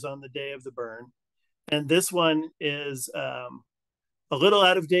firefighters on the day of the burn. And this one is a little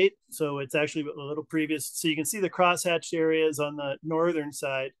out of date. So it's actually a little previous. So you can see the crosshatched areas on the northern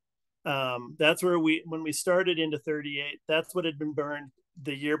side. That's where when we started into 38, that's what had been burned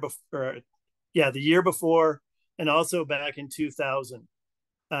the year before. The year before, and also back in 2000.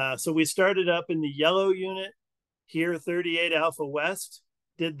 So we started up in the yellow unit here, 38 Alpha West,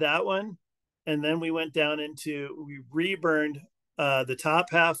 did that one. And then we went down we reburned the top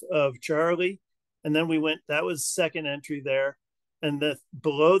half of Charlie. And then that was second entry there. And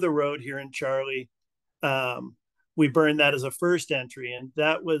below the road here in Charlie, we burned that as a first entry. And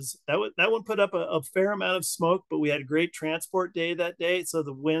that one put up a fair amount of smoke, but we had a great transport day that day. So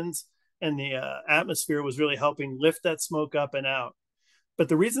the winds and the atmosphere was really helping lift that smoke up and out. But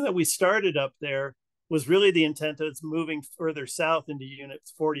the reason that we started up there was really the intent that it's moving further south into unit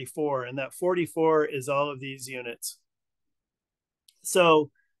 44. And that 44 is all of these units. So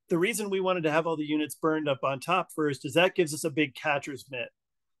the reason we wanted to have all the units burned up on top first is that gives us a big catcher's mitt.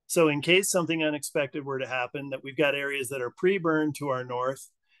 So in case something unexpected were to happen, that we've got areas that are pre-burned to our north,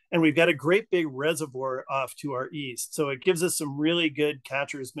 and we've got a great big reservoir off to our east. So it gives us some really good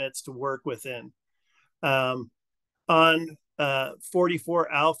catcher's mitts to work within. On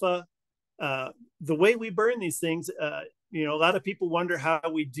 44 Alpha, the way we burn these things, a lot of people wonder how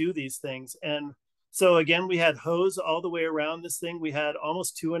we do these things. And so again, we had hose all the way around this thing. We had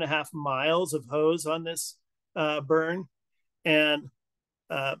almost 2.5 miles of hose on this burn. And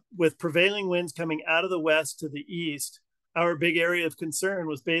with prevailing winds coming out of the west to the east, our big area of concern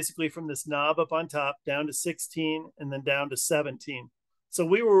was basically from this knob up on top down to 16 and then down to 17. So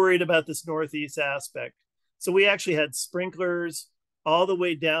we were worried about this northeast aspect. So we actually had sprinklers all the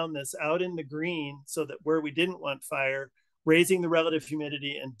way down this out in the green, so that where we didn't want fire, raising the relative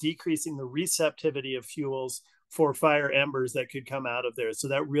humidity and decreasing the receptivity of fuels for fire embers that could come out of there. So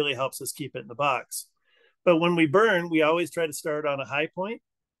that really helps us keep it in the box. But when we burn, we always try to start on a high point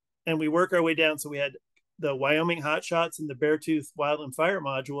and we work our way down. So we had the Wyoming Hot Shots and the Beartooth Wildland Fire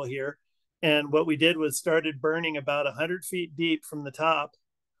Module here. And what we did was started burning about 100 feet deep from the top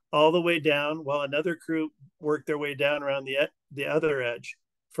all the way down, while another crew worked their way down around the other edge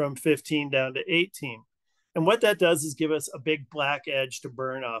from 15 down to 18. And what that does is give us a big black edge to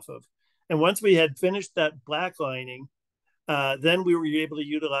burn off of. And once we had finished that black lining, then we were able to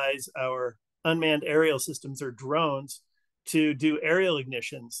utilize our unmanned aerial systems or drones to do aerial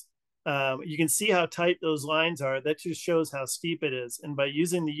ignitions. You can see how tight those lines are. That just shows how steep it is. And by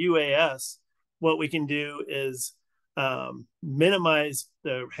using the UAS, what we can do is minimize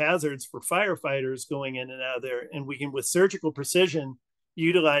the hazards for firefighters going in and out of there. And we can, with surgical precision,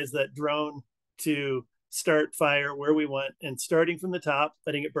 utilize that drone to start fire where we want, and starting from the top,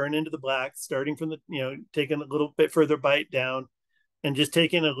 letting it burn into the black, starting from taking a little bit further bite down and just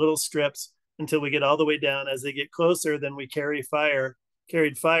taking a little strips until we get all the way down. As they get closer, then we carried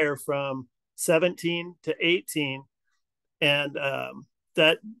fire from 17 to 18. And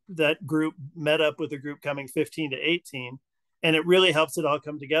that group met up with a group coming 15 to 18. And it really helps it all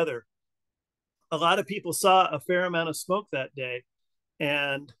come together. A lot of people saw a fair amount of smoke that day.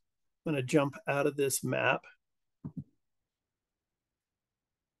 And I'm going to jump out of this map.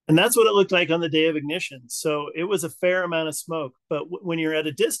 And that's what it looked like on the day of ignition. So it was a fair amount of smoke. But when you're at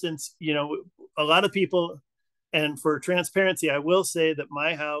a distance, a lot of people, and for transparency, I will say that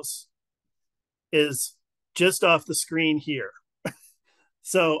my house is just off the screen here.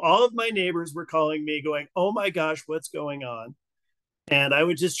 So all of my neighbors were calling me going, "Oh my gosh, what's going on?" And I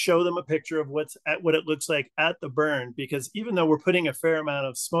would just show them a picture of what it looks like at the burn, because even though we're putting a fair amount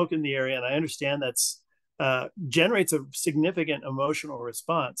of smoke in the area, and I understand that's generates a significant emotional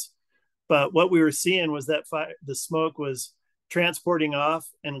response, but what we were seeing was that the smoke was transporting off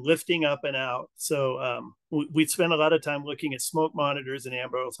and lifting up and out. So we spent a lot of time looking at smoke monitors, and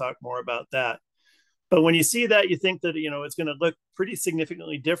Amber will talk more about that. But when you see that, you think that, it's going to look pretty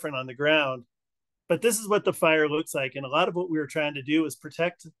significantly different on the ground. But this is what the fire looks like. And a lot of what we were trying to do is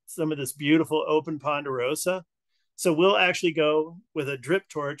protect some of this beautiful open ponderosa. So we'll actually go with a drip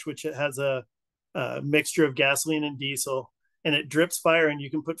torch, which has a mixture of gasoline and diesel, and it drips fire, and you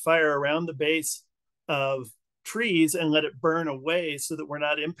can put fire around the base of trees and let it burn away so that we're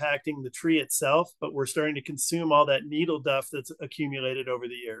not impacting the tree itself, but we're starting to consume all that needle duff that's accumulated over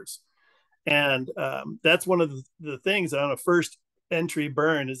the years. And that's one of the things on a first entry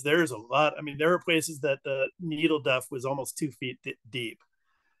burn is there's a lot. I mean, there are places that the needle duff was almost 2 feet deep.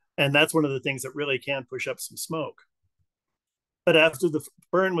 And that's one of the things that really can push up some smoke. But after the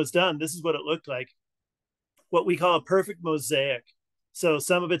burn was done, this is what it looked like. What we call a perfect mosaic. So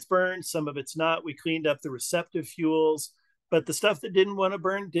some of it's burned, some of it's not. We cleaned up the receptive fuels, but the stuff that didn't want to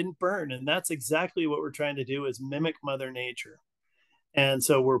burn didn't burn. And that's exactly what we're trying to do, is mimic Mother Nature. And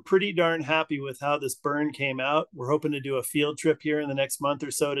so we're pretty darn happy with how this burn came out. We're hoping to do a field trip here in the next month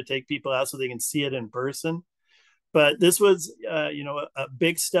or so to take people out so they can see it in person. But this was, a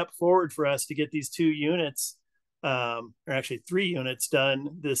big step forward for us to get these 2 units, or actually 3 units done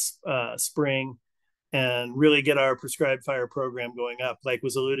this spring, and really get our prescribed fire program going up. Like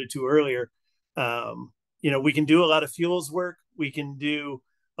was alluded to earlier, we can do a lot of fuels work. We can do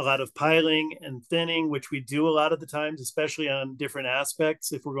a lot of piling and thinning, which we do a lot of the times, especially on different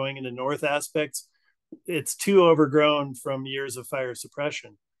aspects. If we're going into north aspects, it's too overgrown from years of fire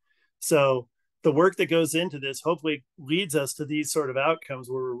suppression. So the work that goes into this hopefully leads us to these sort of outcomes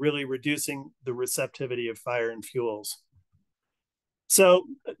where we're really reducing the receptivity of fire and fuels. So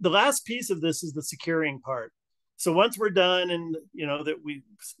the last piece of this is the securing part. So once we're done and,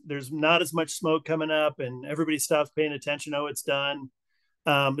 there's not as much smoke coming up and everybody stops paying attention, oh, it's done.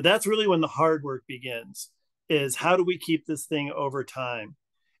 But that's really when the hard work begins, is how do we keep this thing over time?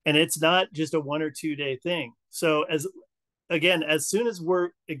 And it's not just a 1 or 2 day thing. So as soon as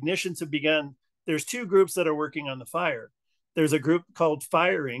ignitions have begun, there's 2 groups that are working on the fire. There's a group called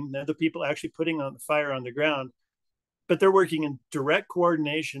firing. They're the people actually putting on the fire on the ground, but they're working in direct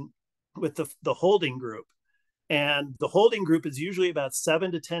coordination with the holding group. And the holding group is usually about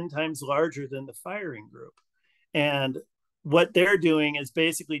 7 to 10 times larger than the firing group. And what they're doing is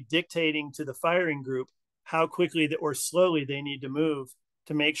basically dictating to the firing group how quickly or slowly they need to move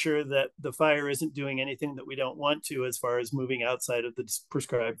to make sure that the fire isn't doing anything that we don't want to as far as moving outside of the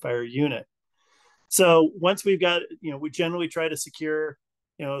prescribed fire unit. So once we've got, we generally try to secure,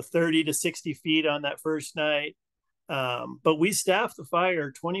 30 to 60 feet on that first night. But we staff the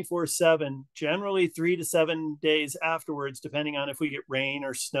fire 24/7, generally 3 to 7 days afterwards, depending on if we get rain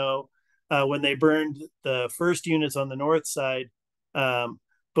or snow. When they burned the first units on the north side,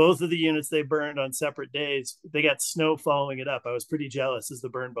 both of the units they burned on separate days, they got snow following it up. I was pretty jealous as the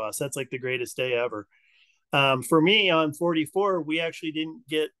burn boss. That's like the greatest day ever. For me on 44, we actually didn't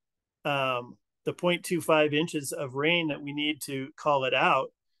get the 0.25 inches of rain that we need to call it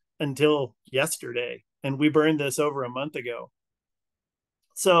out until yesterday. And we burned this over a month ago.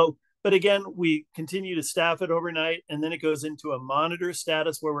 So, but again, we continue to staff it overnight, and then it goes into a monitor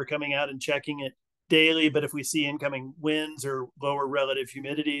status where we're coming out and checking it daily. But if we see incoming winds or lower relative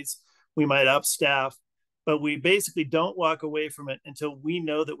humidities, we might up staff. But we basically don't walk away from it until we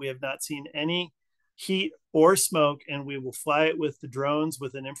know that we have not seen any heat or smoke, and we will fly it with the drones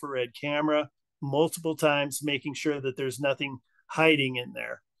with an infrared camera multiple times, making sure that there's nothing hiding in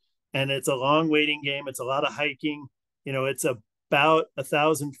there. And it's a long waiting game. It's a lot of hiking. It's about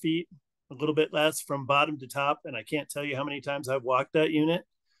 1,000 feet, a little bit less from bottom to top. And I can't tell you how many times I've walked that unit,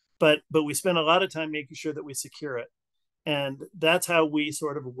 but we spend a lot of time making sure that we secure it. And that's how we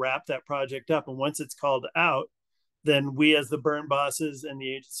sort of wrap that project up. And once it's called out, then we as the burn bosses and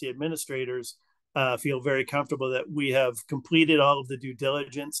the agency administrators feel very comfortable that we have completed all of the due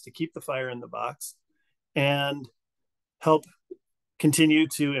diligence to keep the fire in the box and help continue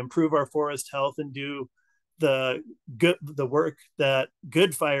to improve our forest health and do the work that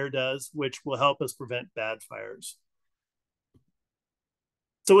good fire does, which will help us prevent bad fires.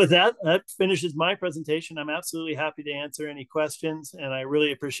 So with that finishes my presentation. I'm absolutely happy to answer any questions, and I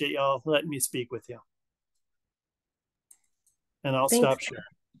really appreciate y'all letting me speak with you. And I'll stop sharing.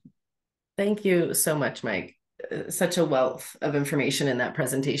 Thank you so much, Mike. Such a wealth of information in that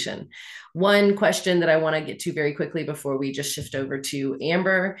presentation. One question that I want to get to very quickly before we just shift over to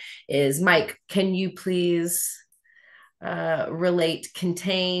Amber is, Mike, can you please relate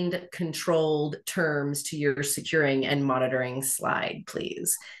contained, controlled terms to your securing and monitoring slide,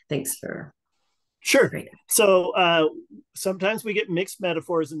 please? Thanks for Sure. Great. So sometimes we get mixed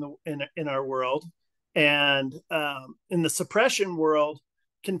metaphors in our world, and in the suppression world,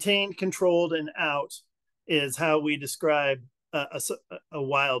 contained, controlled, and out is how we describe a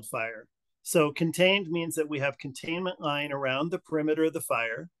wildfire. So contained means that we have containment line around the perimeter of the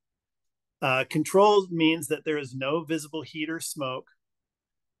fire. Controlled means that there is no visible heat or smoke.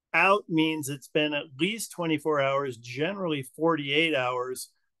 Out means it's been at least 24 hours, generally 48 hours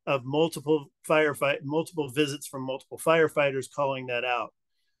of multiple visits from multiple firefighters calling that out.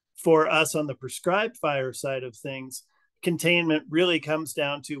 For us on the prescribed fire side of things, containment really comes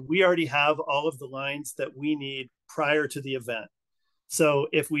down to we already have all of the lines that we need prior to the event. So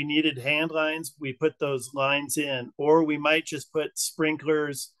if we needed hand lines, we put those lines in, or we might just put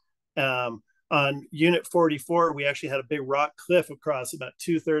sprinklers. On unit 44, we actually had a big rock cliff across about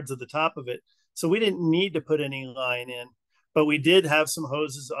 2/3 of the top of it. So we didn't need to put any line in, but we did have some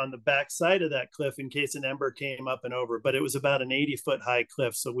hoses on the back side of that cliff in case an ember came up and over. But it was about an 80-foot high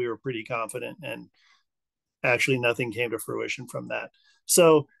cliff, so we were pretty confident, and actually nothing came to fruition from that.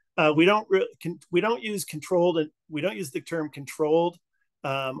 So we don't use controlled, and we don't use the term controlled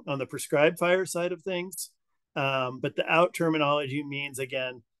on the prescribed fire side of things. But the out terminology means,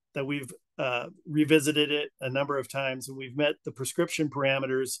 again, that we've revisited it a number of times, and we've met the prescription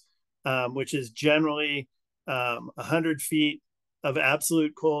parameters, which is generally 100 feet of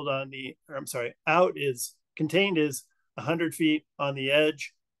absolute cold on the, or I'm sorry, out is contained is 100 feet on the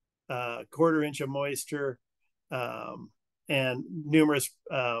edge, 1/4 inch of moisture, and numerous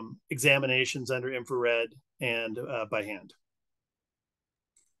examinations under infrared and by hand.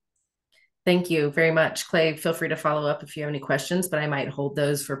 Thank you very much, Clay. Feel free to follow up if you have any questions, but I might hold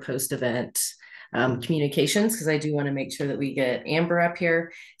those for post-event communications, because I do want to make sure that we get Amber up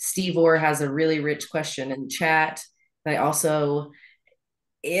here. Steve Orr has a really rich question in chat. I also,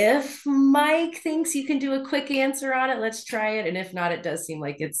 if Mike thinks you can do a quick answer on it, let's try it. And if not, it does seem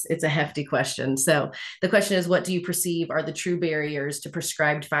like it's a hefty question. So the question is, what do you perceive are the true barriers to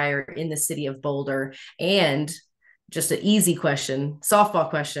prescribed fire in the city of Boulder? And just an easy question, softball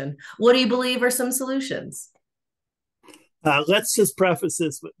question, what do you believe are some solutions? Let's just preface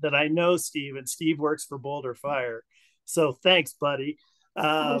this that I know Steve, and Steve works for Boulder Fire. So thanks, buddy.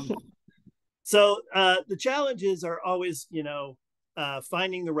 So the challenges are always,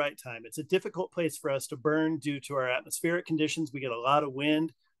 finding the right time. It's a difficult place for us to burn due to our atmospheric conditions. We get a lot of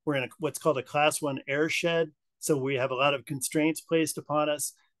wind. We're in what's called a Class 1 air shed. So we have a lot of constraints placed upon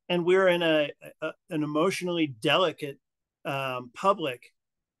us. And we're in an emotionally delicate public.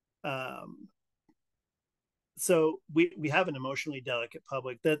 So we have an emotionally delicate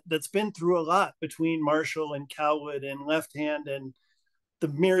public that's been through a lot between Marshall and Calwood and Left Hand and the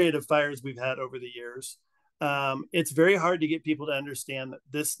myriad of fires we've had over the years. It's very hard to get people to understand that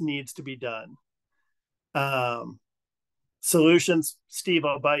this needs to be done. Solutions, Steve,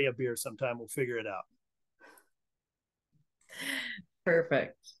 I'll buy you a beer sometime. We'll figure it out.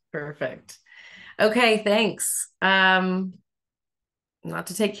 Perfect. Okay, thanks. Not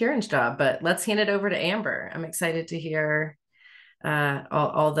to take Kieran's job, but let's hand it over to Amber. I'm excited to hear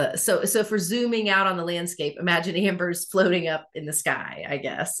all the so for zooming out on the landscape, imagine Amber's floating up in the sky, I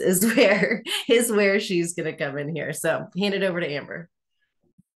guess, is where she's gonna come in here. So hand it over to Amber.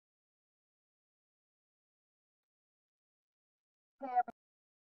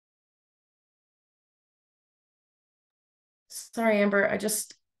 Sorry, Amber,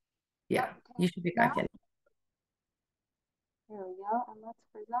 yeah, you should be back in. There we go, and let's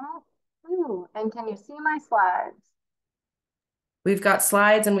present. Ooh, and can you see my slides? We've got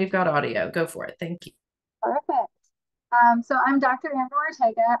slides and we've got audio. Go for it. Thank you. Perfect. So I'm Dr. Amber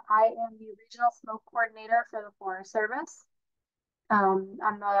Ortega. I am the Regional Smoke Coordinator for the Forest Service. I'm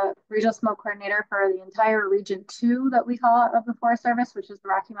the Regional Smoke Coordinator for the entire Region 2 that we call it of the Forest Service, which is the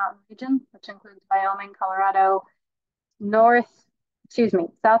Rocky Mountain region, which includes Wyoming, Colorado,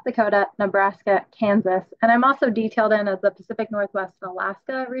 South Dakota, Nebraska, Kansas. And I'm also detailed in as the Pacific Northwest and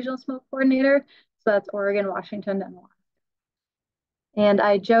Alaska Regional Smoke Coordinator. So that's Oregon, Washington, and Alaska. And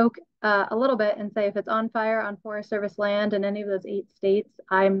I joke a little bit and say if it's on fire on Forest Service land in any of those 8 states,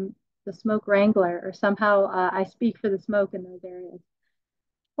 I'm the smoke wrangler, or somehow I speak for the smoke in those areas.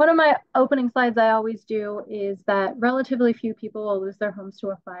 One of my opening slides I always do is that relatively few people will lose their homes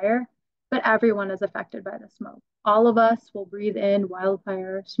to a fire, but everyone is affected by the smoke. All of us will breathe in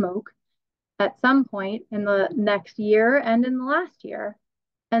wildfire smoke at some point in the next year and in the last year,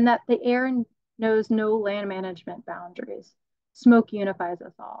 and that the air knows no land management boundaries. Smoke unifies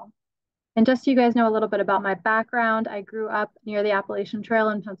us all. And just so you guys know a little bit about my background, I grew up near the Appalachian Trail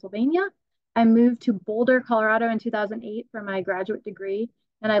in Pennsylvania. I moved to Boulder, Colorado in 2008 for my graduate degree,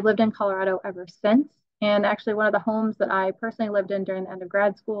 and I've lived in Colorado ever since. And actually, one of the homes that I personally lived in during the end of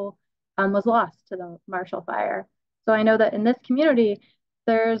grad school was lost to the Marshall Fire. So I know that in this community,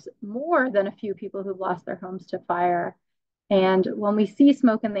 there's more than a few people who've lost their homes to fire. And when we see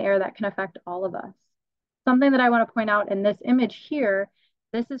smoke in the air, that can affect all of us. Something that I want to point out in this image here,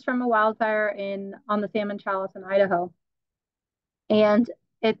 this is from a wildfire on the Salmon Chalice in Idaho. And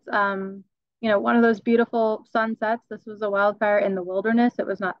it's one of those beautiful sunsets. This was a wildfire in the wilderness. It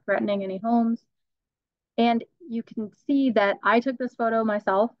was not threatening any homes. And you can see that I took this photo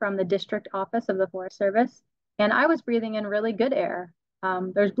myself from the district office of the Forest Service, and I was breathing in really good air.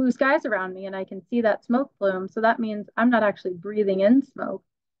 There's blue skies around me, and I can see that smoke plume. So that means I'm not actually breathing in smoke,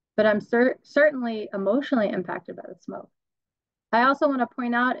 but I'm certainly emotionally impacted by the smoke. I also want to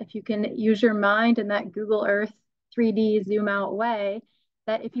point out, if you can use your mind in that Google Earth 3D zoom out way,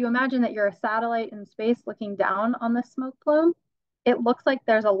 that if you imagine that you're a satellite in space looking down on the smoke plume, it looks like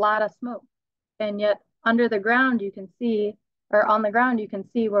there's a lot of smoke. And yet under the ground, you can see, or on the ground, you can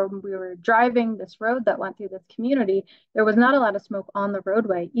see where we were driving this road that went through this community, there was not a lot of smoke on the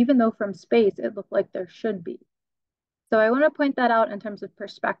roadway, even though from space, it looked like there should be. So I want to point that out in terms of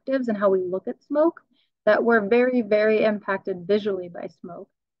perspectives and how we look at smoke, that we're very, very impacted visually by smoke.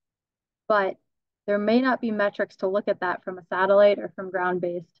 But there may not be metrics to look at that from a satellite or from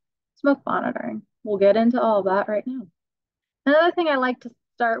ground-based smoke monitoring. We'll get into all of that right now. Another thing I like to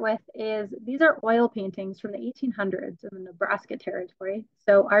start with is these are oil paintings from the 1800s in the Nebraska territory.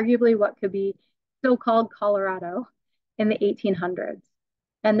 So arguably what could be so-called Colorado in the 1800s.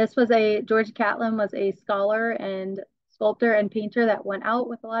 And this was George Catlin was a scholar and sculptor and painter that went out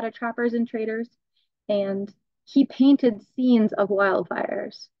with a lot of trappers and traders. And he painted scenes of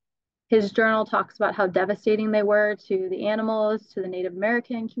wildfires. His journal talks about how devastating they were to the animals, to the Native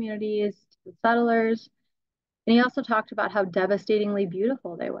American communities, to the settlers. And he also talked about how devastatingly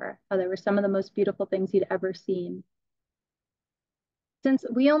beautiful they were, how they were some of the most beautiful things he'd ever seen. Since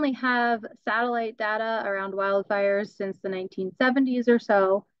we only have satellite data around wildfires since the 1970s or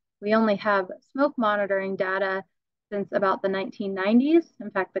so, we only have smoke monitoring data since about the 1990s. In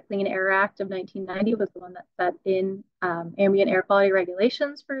fact, the Clean Air Act of 1990 was the one that set in ambient air quality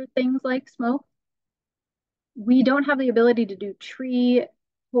regulations for things like smoke. We don't have the ability to do tree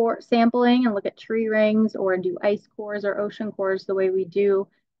core sampling and look at tree rings or do ice cores or ocean cores the way we do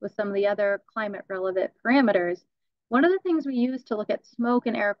with some of the other climate relevant parameters. One of the things we use to look at smoke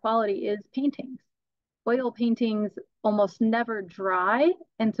and air quality is paintings. Oil paintings almost never dry.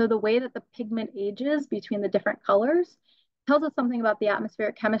 And so the way that the pigment ages between the different colors tells us something about the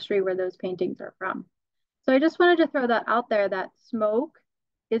atmospheric chemistry where those paintings are from. So I just wanted to throw that out there, that smoke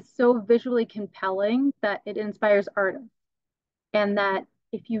is so visually compelling that it inspires artists. And that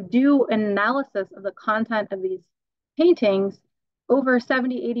if you do an analysis of the content of these paintings, over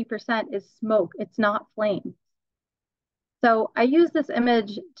 70, 80% is smoke. It's not flame. So I use this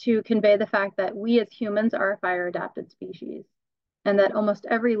image to convey the fact that we as humans are a fire adapted species, and that almost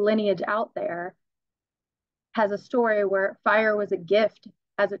every lineage out there has a story where fire was a gift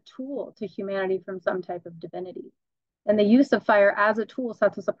as a tool to humanity from some type of divinity. And the use of fire as a tool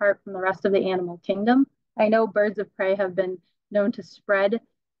sets us apart from the rest of the animal kingdom. I know birds of prey have been known to spread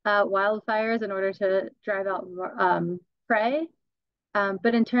wildfires in order to drive out prey.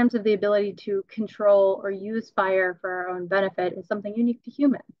 But in terms of the ability to control or use fire for our own benefit is something unique to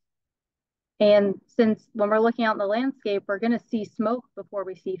humans. And since when we're looking out in the landscape, we're going to see smoke before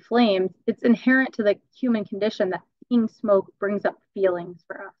we see flames, it's inherent to the human condition that seeing smoke brings up feelings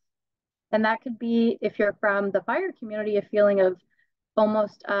for us. And that could be, if you're from the fire community, a feeling of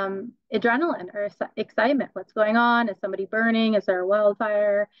almost adrenaline or excitement. What's going on? Is somebody burning? Is there a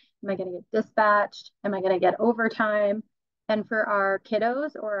wildfire? Am I going to get dispatched? Am I going to get overtime? And for our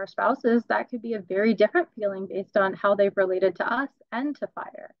kiddos or our spouses, that could be a very different feeling based on how they've related to us and to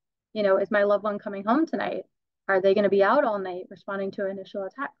fire. You know, is my loved one coming home tonight? Are they going to be out all night responding to an initial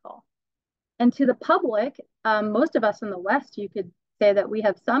attack call? And to the public, most of us in the West, you could say that we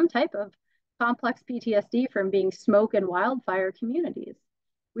have some type of complex PTSD from being smoke and wildfire communities.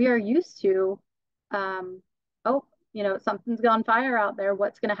 We are used to, something's on fire out there.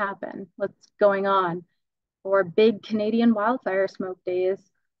 What's going to happen? What's going on? Or big Canadian wildfire smoke days,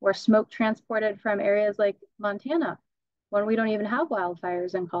 or smoke transported from areas like Montana when we don't even have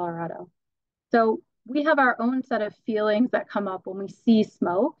wildfires in Colorado. So we have our own set of feelings that come up when we see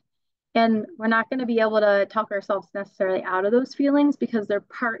smoke, and we're not going to be able to talk ourselves necessarily out of those feelings because they're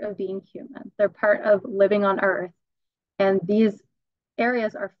part of being human. They're part of living on Earth. And these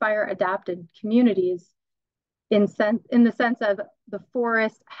areas are fire adapted communities in the sense of the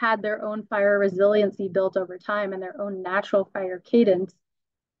forest had their own fire resiliency built over time and their own natural fire cadence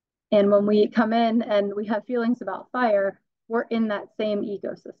And when we come in and we have feelings about fire, we're in that same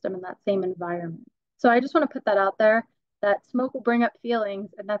ecosystem and that same environment. So I just want to put that out there, that smoke will bring up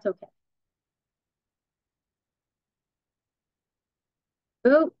feelings, and that's okay.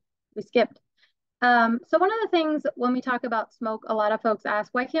 Ooh, we skipped. So one of the things when we talk about smoke, a lot of folks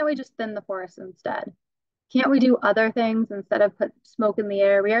ask, why can't we just thin the forest instead? Can't we do other things instead of put smoke in the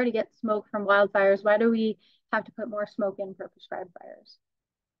air? We already get smoke from wildfires. Why do we have to put more smoke in for prescribed fires?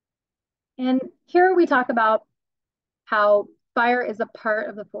 And here we talk about how fire is a part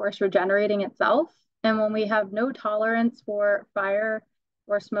of the forest regenerating itself. And when we have no tolerance for fire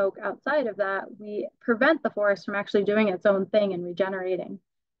or smoke outside of that, we prevent the forest from actually doing its own thing and regenerating.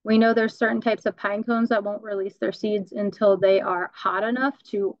 We know there's certain types of pine cones that won't release their seeds until they are hot enough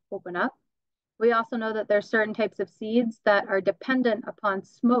to open up. We also know that there's certain types of seeds that are dependent upon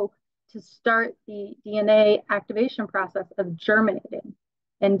smoke to start the DNA activation process of germinating.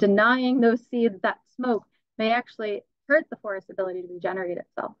 And denying those seeds that smoke may actually hurt the forest's ability to regenerate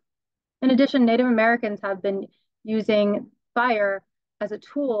itself. In addition, Native Americans have been using fire as a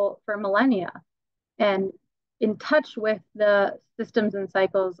tool for millennia and in touch with the systems and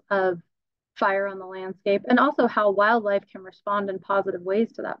cycles of fire on the landscape, and also how wildlife can respond in positive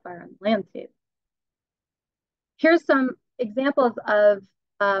ways to that fire on the landscape. Here's some examples of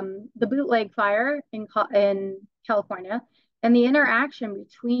the bootleg fire in California and the interaction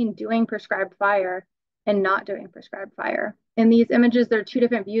between doing prescribed fire and not doing prescribed fire. In these images, there are two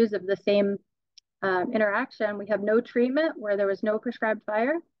different views of the same interaction. We have no treatment where there was no prescribed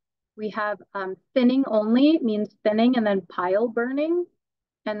fire. We have thinning only means thinning and then pile burning.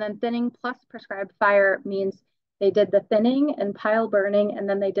 And then thinning plus prescribed fire means they did the thinning and pile burning, and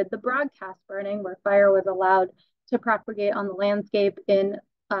then they did the broadcast burning where fire was allowed to propagate on the landscape in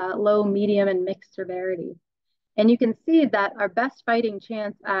low, medium, and mixed severity. And you can see that our best fighting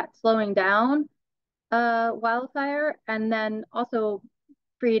chance at slowing down wildfire and then also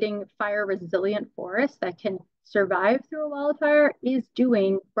creating fire resilient forests that can survive through a wildfire is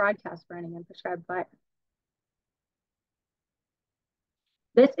doing broadcast burning and prescribed fire.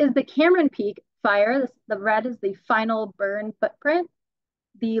 This is the Cameron Peak fire. The red is the final burn footprint.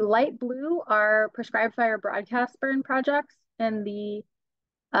 The light blue are prescribed fire broadcast burn projects, and the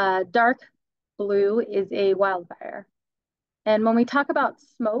dark blue is a wildfire. And when we talk about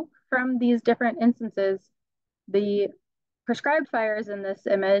smoke from these different instances, the prescribed fires in this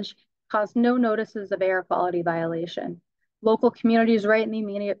image caused no notices of air quality violation. Local communities right in the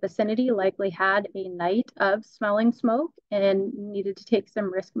immediate vicinity likely had a night of smelling smoke and needed to take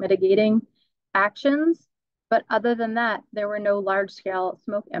some risk mitigating actions. But other than that, there were no large-scale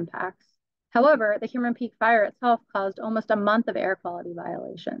smoke impacts. However, the Cameron Peak fire itself caused almost a month of air quality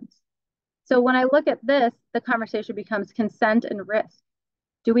violations. So when I look at this, the conversation becomes consent and risk.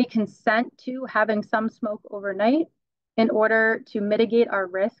 Do we consent to having some smoke overnight in order to mitigate our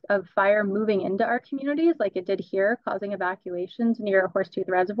risk of fire moving into our communities like it did here, causing evacuations near Horsetooth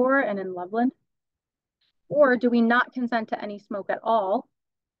Reservoir and in Loveland? Or do we not consent to any smoke at all,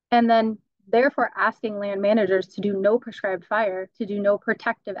 and then therefore asking land managers to do no prescribed fire, to do no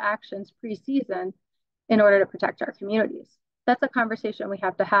protective actions pre-season in order to protect our communities? That's a conversation we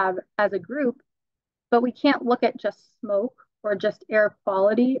have to have as a group, but we can't look at just smoke or just air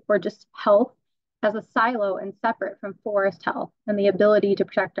quality or just health as a silo and separate from forest health and the ability to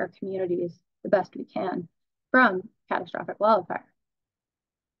protect our communities the best we can from catastrophic wildfire.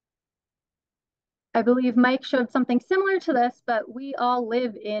 I believe Mike showed something similar to this, but we all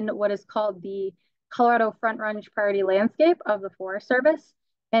live in what is called the Colorado Front Range Priority Landscape of the Forest Service,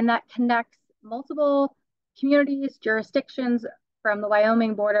 and that connects multiple communities, jurisdictions from the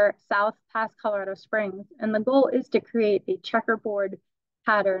Wyoming border south past Colorado Springs. And the goal is to create a checkerboard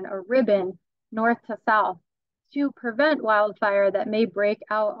pattern, a ribbon, north to south, to prevent wildfire that may break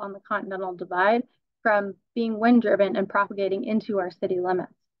out on the Continental Divide from being wind-driven and propagating into our city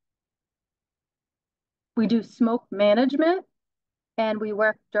limits. We do smoke management, and we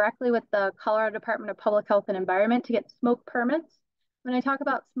work directly with the Colorado Department of Public Health and Environment to get smoke permits. When I talk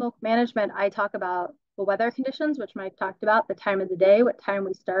about smoke management, I talk about the weather conditions, which Mike talked about, the time of the day, what time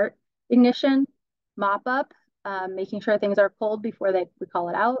we start ignition, mop up, making sure things are cold before we call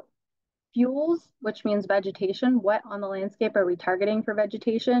it out. Fuels, which means vegetation. What on the landscape are we targeting for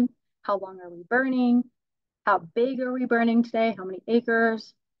vegetation? How long are we burning? How big are we burning today? How many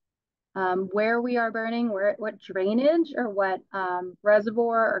acres? Where we are burning, what drainage or what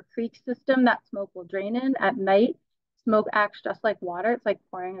reservoir or creek system that smoke will drain in at night. Smoke acts just like water. It's like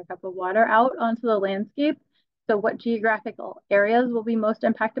pouring a cup of water out onto the landscape. So what geographical areas will be most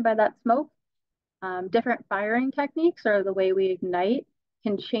impacted by that smoke? Different firing techniques are the way we ignite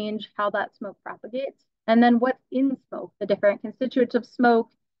can change how that smoke propagates. And then what's in smoke, the different constituents of smoke,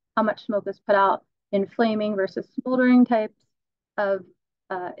 how much smoke is put out in flaming versus smoldering types of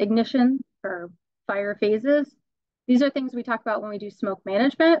ignition or fire phases. These are things we talk about when we do smoke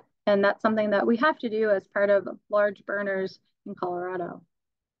management, and that's something that we have to do as part of large burners in Colorado.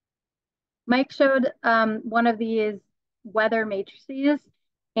 Mike showed one of these weather matrices,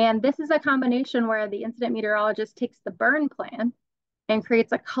 and this is a combination where the incident meteorologist takes the burn plan and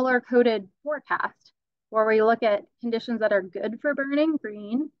creates a color-coded forecast where we look at conditions that are good for burning,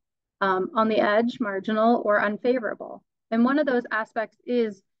 green, on the edge, marginal, or unfavorable. And one of those aspects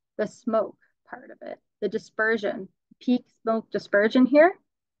is the smoke part of it, the dispersion, peak smoke dispersion here.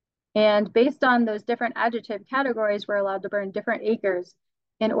 And based on those different adjective categories, we're allowed to burn different acres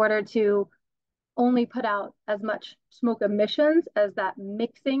in order to only put out as much smoke emissions as that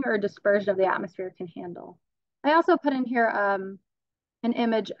mixing or dispersion of the atmosphere can handle. I also put in here an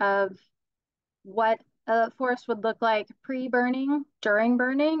image of what a forest would look like pre-burning, during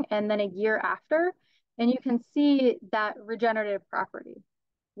burning, and then a year after. And you can see that regenerative property.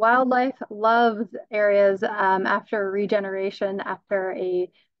 Wildlife loves areas after regeneration, after a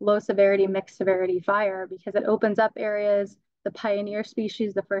low severity, mixed severity fire, because it opens up areas. The pioneer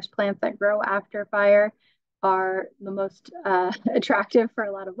species, the first plants that grow after fire, are the most attractive for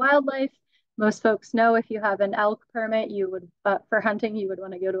a lot of wildlife. Most folks know if you have an elk permit, you would, for hunting, you would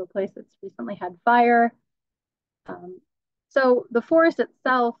want to go to a place that's recently had fire. So the forest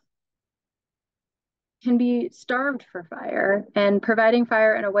itself can be starved for fire, and providing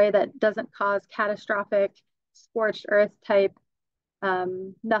fire in a way that doesn't cause catastrophic scorched earth type,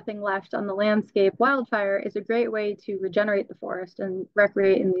 nothing left on the landscape wildfire is a great way to regenerate the forest and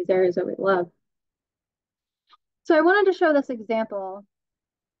recreate in these areas that we love. So I wanted to show this example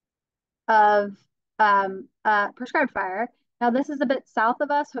of prescribed fire. Now this is a bit south of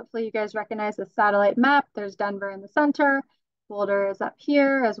us. Hopefully you guys recognize the satellite map. There's Denver in the center. Boulder is up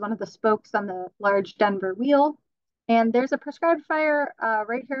here as one of the spokes on the large Denver wheel. And there's a prescribed fire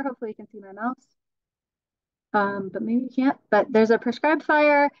right here. Hopefully you can see my mouse. But maybe you can't. But there's a prescribed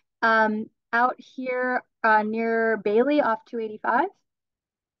fire out here near Bailey off 285.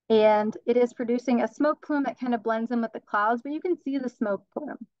 And it is producing a smoke plume that kind of blends in with the clouds, but you can see the smoke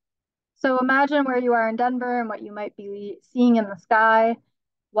plume. So imagine where you are in Denver and what you might be seeing in the sky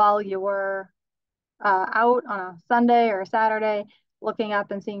while you're out on a Sunday or a Saturday, looking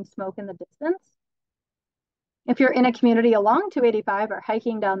up and seeing smoke in the distance. If you're in a community along 285 or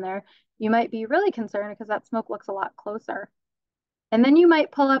hiking down there, you might be really concerned because that smoke looks a lot closer. And then you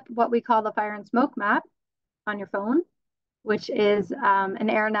might pull up what we call the fire and smoke map on your phone, which is an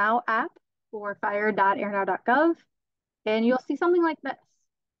AirNow app or fire.airnow.gov. And you'll see something like this.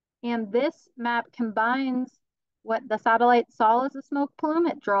 And this map combines what the satellite saw as a smoke plume.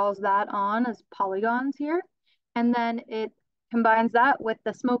 It draws that on as polygons here. And then it combines that with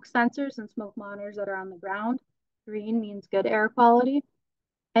the smoke sensors and smoke monitors that are on the ground. Green means good air quality.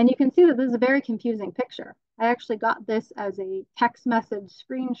 And you can see that this is a very confusing picture. I actually got this as a text message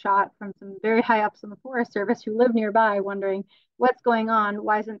screenshot from some very high ups in the Forest Service who live nearby wondering what's going on.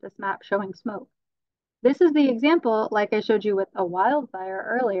 Why isn't this map showing smoke? This is the example, like I showed you with a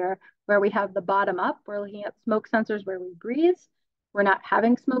wildfire earlier, where we have the bottom up. We're looking at smoke sensors where we breathe. We're not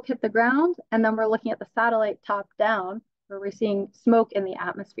having smoke hit the ground. And then we're looking at the satellite top down, where we're seeing smoke in the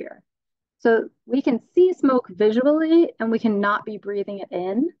atmosphere. So we can see smoke visually and we cannot be breathing it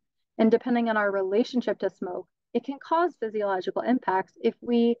in. And depending on our relationship to smoke, it can cause physiological impacts if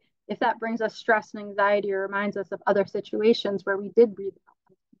that brings us stress and anxiety or reminds us of other situations where we did breathe.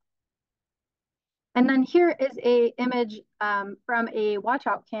 And then here is an image from a watch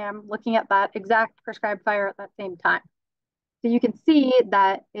out cam looking at that exact prescribed fire at that same time. So you can see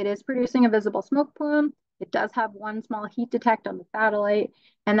that it is producing a visible smoke plume. It does have one small heat detect on the satellite,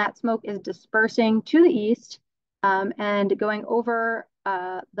 and that smoke is dispersing to the east and going over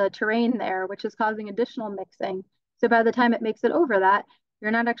the terrain there, which is causing additional mixing. So by the time it makes it over that,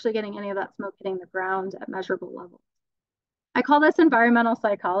 you're not actually getting any of that smoke hitting the ground at measurable levels. I call this environmental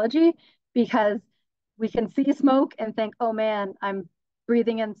psychology because we can see smoke and think, oh man, I'm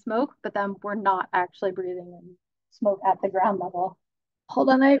breathing in smoke, but then we're not actually breathing in smoke at the ground level. Hold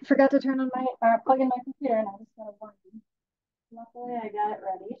on, I forgot to turn on my, plug in my computer and I just got a warning. Luckily I got it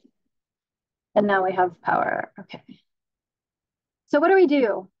ready. And now we have power, okay. So what do we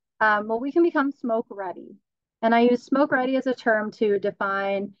do? Well, we can become smoke ready. And I use smoke ready as a term to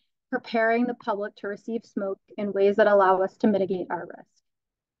define preparing the public to receive smoke in ways that allow us to mitigate our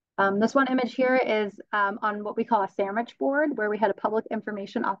risk. This one image here is on what we call a sandwich board, where we had a public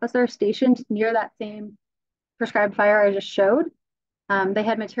information officer stationed near that same prescribed fire I just showed. They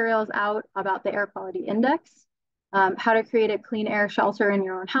had materials out about the air quality index, how to create a clean air shelter in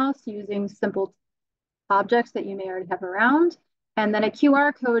your own house using simple objects that you may already have around, and then a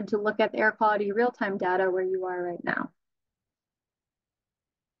QR code to look at the air quality real-time data where you are right now.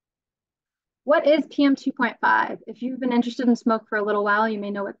 What is PM 2.5? If you've been interested in smoke for a little while, you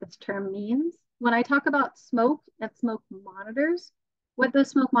may know what this term means. When I talk about smoke and smoke monitors, what those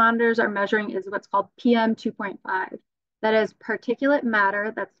smoke monitors are measuring is what's called PM 2.5. That is particulate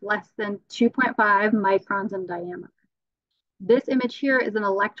matter that's less than 2.5 microns in diameter. This image here is an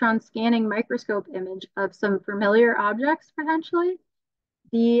electron scanning microscope image of some familiar objects, potentially.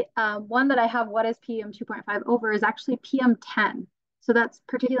 The one that I have, what is PM 2.5 over, is actually PM 10. So that's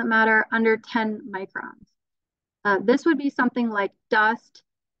particulate matter under 10 microns. This would be something like dust,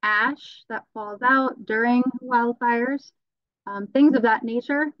 ash that falls out during wildfires, things of that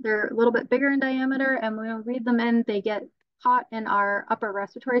nature. They're a little bit bigger in diameter, and when we breathe them in, they get caught in our upper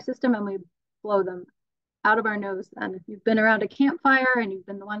respiratory system and we blow them out of our nose. And if you've been around a campfire and you've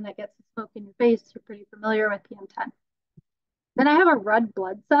been the one that gets the smoke in your face, you're pretty familiar with PM10. Then I have a red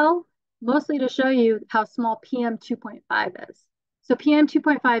blood cell, mostly to show you how small PM 2.5 is. So PM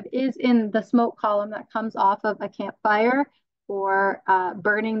 2.5 is in the smoke column that comes off of a campfire, or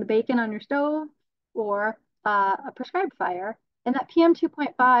burning the bacon on your stove, or a prescribed fire. And that PM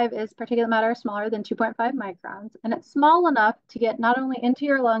 2.5 is particulate matter smaller than 2.5 microns. And it's small enough to get not only into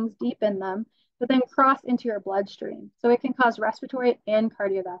your lungs, deep in them, but then cross into your bloodstream. So it can cause respiratory and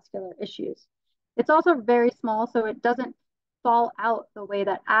cardiovascular issues. It's also very small, so it doesn't fall out the way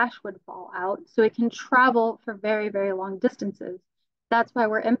that ash would fall out. So it can travel for very, very long distances. That's why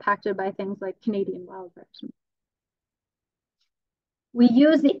we're impacted by things like Canadian wildfires. We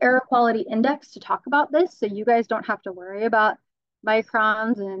use the air quality index to talk about this, so you guys don't have to worry about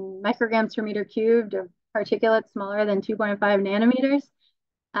microns and micrograms per meter cubed of particulates smaller than 2.5 nanometers.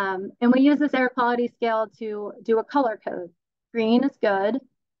 And we use this air quality scale to do a color code. Green is good,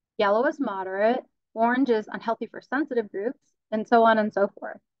 yellow is moderate, orange is unhealthy for sensitive groups, and so on and so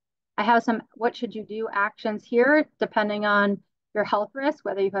forth. I have some what should you do actions here, depending on your health risk,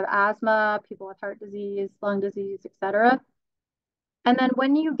 whether you have asthma, people with heart disease, lung disease, etc. And then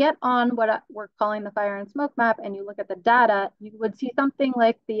when you get on what we're calling the fire and smoke map and you look at the data, you would see something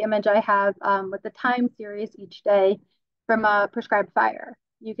like the image I have with the time series each day from a prescribed fire.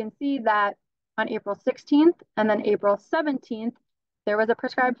 You can see that on April 16th and then April 17th, there was a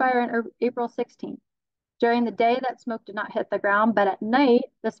prescribed fire on April 16th. During the day, that smoke did not hit the ground, but at night,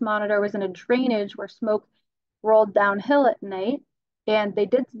 this monitor was in a drainage where smoke rolled downhill at night, and they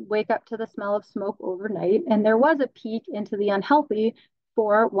did wake up to the smell of smoke overnight, and there was a peak into the unhealthy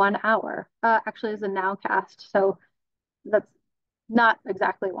for 1 hour. Actually, it's a nowcast, so that's not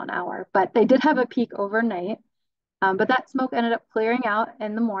exactly 1 hour, but they did have a peak overnight. But that smoke ended up clearing out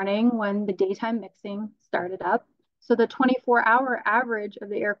in the morning when the daytime mixing started up. So the 24-hour average of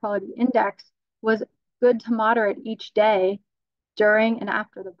the air quality index was good to moderate each day during and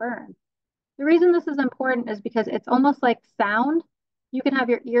after the burn. The reason this is important is because it's almost like sound. You can have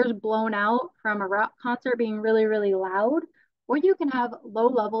your ears blown out from a rock concert being really, really loud, or you can have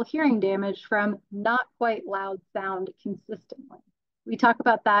low-level hearing damage from not quite loud sound consistently. We talk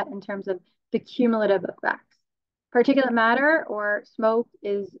about that in terms of the cumulative effects. Particulate matter or smoke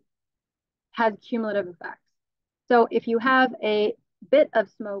has cumulative effects. So if you have a bit of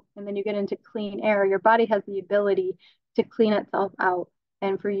smoke and then you get into clean air, your body has the ability to clean itself out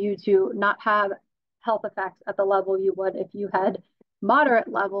and for you to not have health effects at the level you would if you had moderate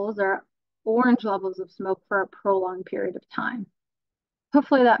levels or orange levels of smoke for a prolonged period of time.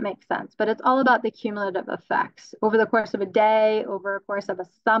 Hopefully that makes sense, but it's all about the cumulative effects over the course of a day, over a course of a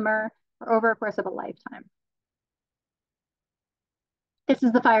summer, or over a course of a lifetime. This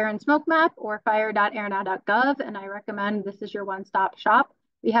is the fire and smoke map, or fire.airnow.gov, and I recommend this is your one-stop shop.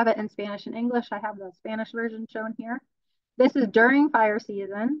 We have it in Spanish and English. I have the Spanish version shown here. This is during fire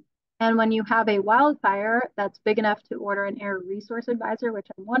season, and when you have a wildfire that's big enough to order an air resource advisor, which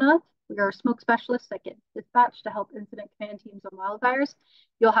I'm one of, we are smoke specialists that get dispatched to help incident command teams on wildfires.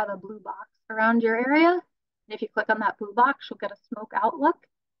 You'll have a blue box around your area, and if you click on that blue box, you'll get a smoke outlook.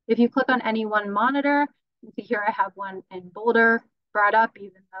 If you click on any one monitor, you can see here I have one in Boulder brought up,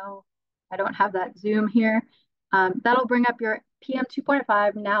 even though I don't have that zoom here. That'll bring up your PM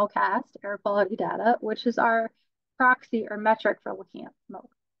 2.5 nowcast air quality data, which is our proxy or metric for looking at smoke.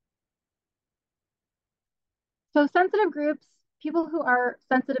 So sensitive groups, people who are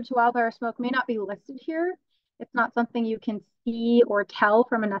sensitive to wildfire smoke may not be listed here. It's not something you can see or tell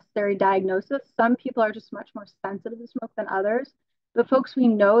from a necessary diagnosis. Some people are just much more sensitive to smoke than others, but folks we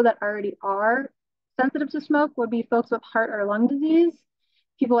know that already are sensitive to smoke would be folks with heart or lung disease,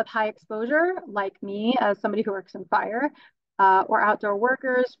 people with high exposure, like me as somebody who works in fire, or outdoor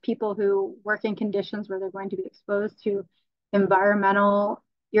workers, people who work in conditions where they're going to be exposed to environmental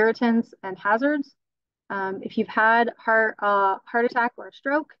irritants and hazards. If you've had heart attack or a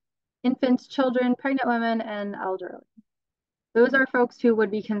stroke, infants, children, pregnant women, and elderly. Those are folks who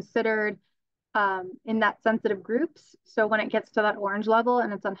would be considered in that sensitive groups. So when it gets to that orange level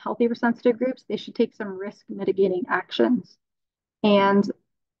and it's unhealthy for sensitive groups, they should take some risk mitigating actions. And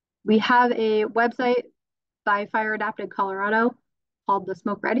we have a website by Fire Adapted Colorado called the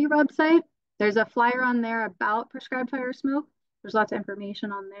Smoke Ready website. There's a flyer on there about prescribed fire smoke. There's lots of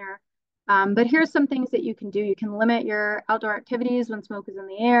information on there. But here's some things that you can do. You can limit your outdoor activities when smoke is in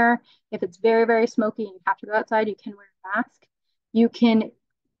the air. If it's very, very smoky and you have to go outside, you can wear a mask. You can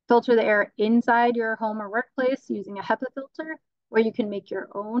filter the air inside your home or workplace using a HEPA filter, or you can make your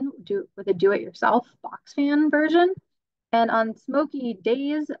own with a do-it-yourself box fan version. And on smoky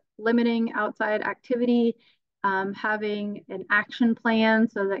days, limiting outside activity, having an action plan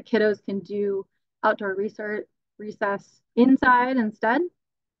so that kiddos can do outdoor recess inside instead.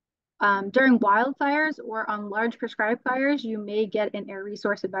 During wildfires or on large prescribed fires, you may get an air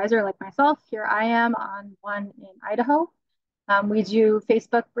resource advisor like myself. Here I am on one in Idaho. We do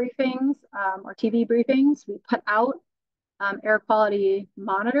Facebook briefings or TV briefings. We put out air quality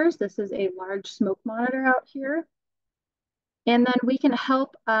monitors. This is a large smoke monitor out here. And then we can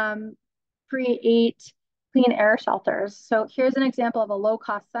help create clean air shelters. So here's an example of a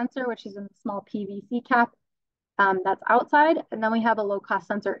low-cost sensor, which is in a small PVC cap that's outside. And then we have a low-cost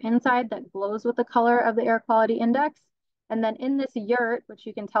sensor inside that glows with the color of the air quality index. And then in this yurt, which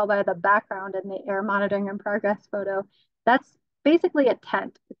you can tell by the background in the air monitoring in progress photo, that's basically a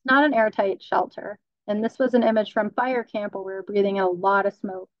tent. It's not an airtight shelter. And this was an image from fire camp where we were breathing in a lot of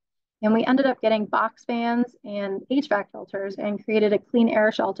smoke. And we ended up getting box fans and HVAC filters and created a clean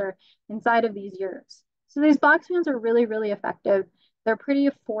air shelter inside of these yurts. So these box fans are really, really effective. They're pretty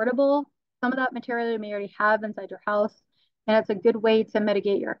affordable. Some of that material you may already have inside your house, and it's a good way to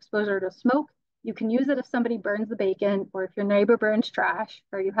mitigate your exposure to smoke. You can use it if somebody burns the bacon, or if your neighbor burns trash,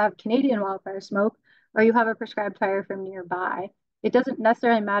 or you have Canadian wildfire smoke, or you have a prescribed fire from nearby. It doesn't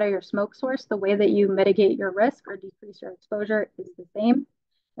necessarily matter your smoke source. The way that you mitigate your risk or decrease your exposure is the same.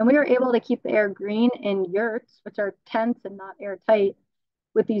 And we were able to keep the air green in yurts, which are tents and not airtight,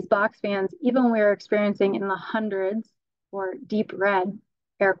 with these box fans, even when we were experiencing in the hundreds or deep red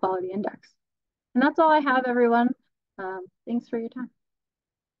air quality index. And that's all I have, everyone. Thanks for your time.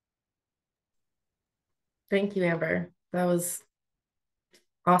 Thank you, Amber. That was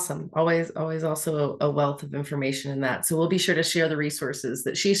awesome. Always also a wealth of information in that. So we'll be sure to share the resources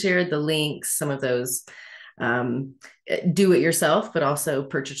that she shared, the links, some of those do it yourself, but also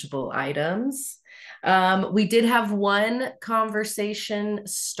purchasable items. We did have one conversation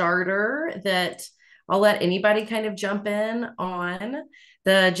starter that I'll let anybody kind of jump in on.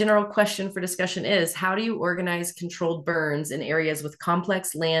 The general question for discussion is, how do you organize controlled burns in areas with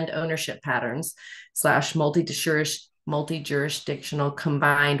complex land ownership patterns / multi-jurisdictional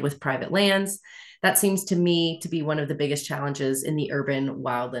combined with private lands? That seems to me to be one of the biggest challenges in the urban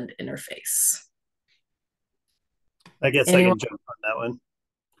wildland interface. I guess I can jump on that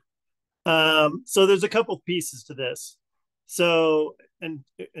one. So there's a couple pieces to this. So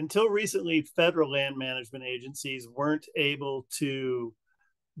until recently, federal land management agencies weren't able to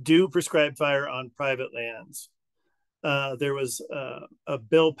do prescribed fire on private lands. There was a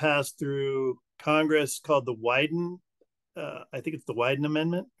bill passed through Congress called the Wyden, I think it's the Wyden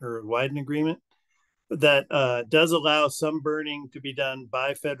Amendment or Wyden Agreement, that does allow some burning to be done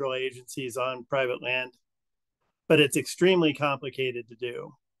by federal agencies on private land, but it's extremely complicated to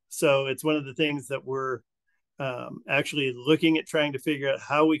do. So it's one of the things that we're actually looking at trying to figure out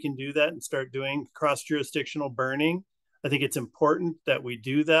how we can do that and start doing cross-jurisdictional burning. I think it's important that we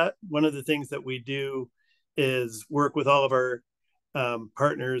do that. One of the things that we do is work with all of our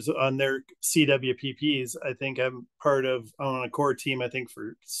partners on their CWPPs. I think I'm on a core team, I think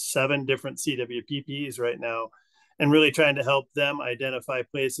for 7 different CWPPs right now, and really trying to help them identify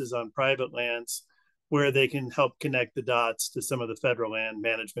places on private lands where they can help connect the dots to some of the federal land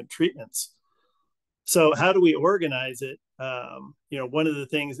management treatments. So how do we organize it? One of the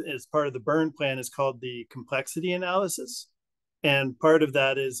things as part of the burn plan is called the complexity analysis. And part of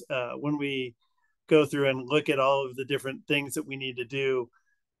that is when we go through and look at all of the different things that we need to do,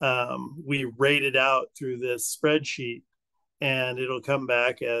 we rate it out through this spreadsheet, and it'll come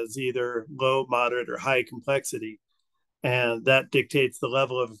back as either low, moderate, or high complexity. And that dictates the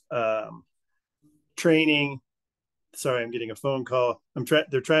level of training Sorry, I'm getting a phone call.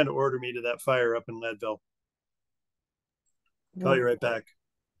 They're trying to order me to that fire up in Leadville. Call you right back.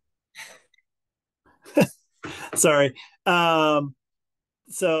 Sorry.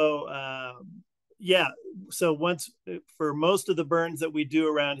 Yeah, so for most of the burns that we do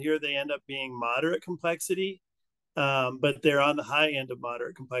around here, they end up being moderate complexity, but they're on the high end of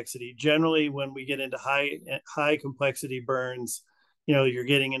moderate complexity. Generally, when we get into high complexity burns, you're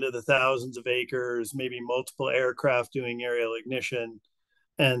getting into the thousands of acres, maybe multiple aircraft doing aerial ignition.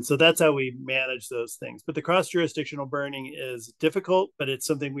 And so that's how we manage those things. But the cross-jurisdictional burning is difficult, but it's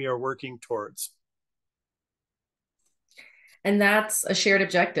something we are working towards. And that's a shared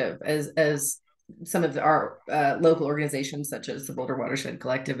objective as some of our local organizations, such as the Boulder Watershed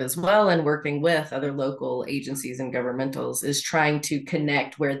Collective as well, and working with other local agencies and governmentals, is trying to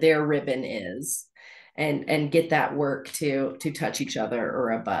connect where their ribbon is and get that work to touch each other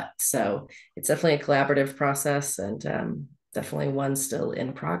or abut. So it's definitely a collaborative process, and definitely one still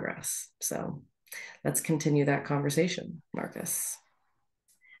in progress. So let's continue that conversation, Marcus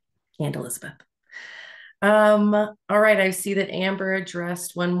and Elizabeth. All right, I see that Amber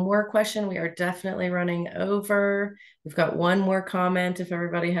addressed one more question. We are definitely running over. We've got one more comment if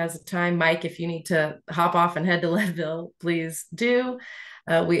everybody has the time. Mike, if you need to hop off and head to Leadville, please do.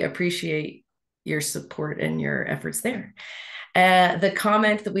 We appreciate your support and your efforts there. The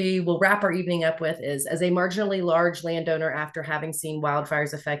comment that we will wrap our evening up with is, as a marginally large landowner, after having seen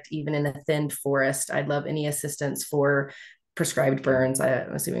wildfires affect even in a thinned forest, I'd love any assistance for prescribed burns,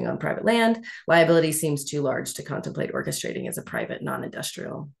 I'm assuming on private land. Liability seems too large to contemplate orchestrating as a private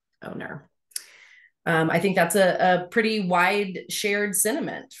non-industrial owner. I think that's a pretty wide shared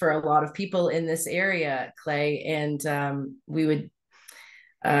sentiment for a lot of people in this area, Clay, and we would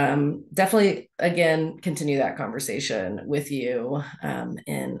definitely, again, continue that conversation with you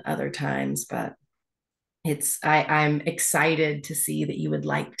in other times, but I'm excited to see that you would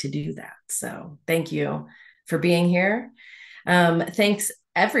like to do that. So thank you for being here. Thanks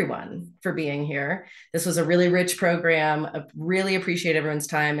everyone for being here. This was a really rich program. I really appreciate everyone's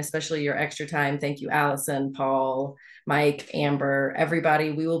time, especially your extra time. Thank you, Allison, Paul, Mike, Amber,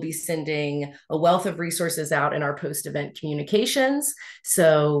 everybody. We will be sending a wealth of resources out in our post-event communications.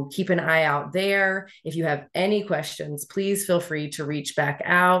 So keep an eye out there. If you have any questions, please feel free to reach back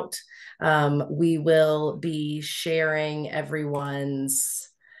out. We will be sharing everyone's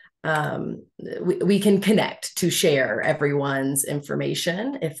we can connect to share everyone's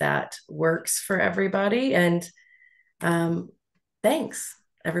information if that works for everybody. And thanks,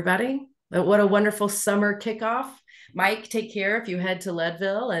 everybody. What a wonderful summer kickoff. Mike, take care if you head to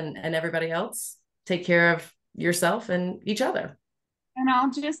Leadville, and everybody else, take care of yourself and each other. And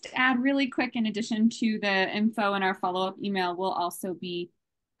I'll just add really quick, in addition to the info in our follow-up email, we'll also be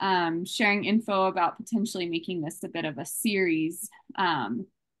sharing info about potentially making this a bit of a series,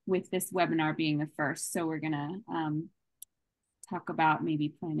 with this webinar being the first. So we're gonna talk about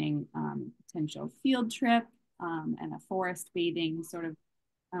maybe planning a potential field trip and a forest bathing sort of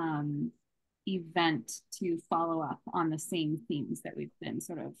event to follow up on the same themes that we've been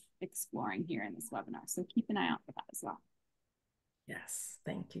sort of exploring here in this webinar. So keep an eye out for that as well. Yes,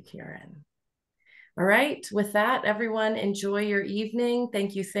 thank you, Karen. All right, with that, everyone, enjoy your evening.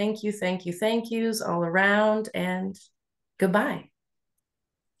 Thank you, thank you, thank you, thank yous all around, and goodbye.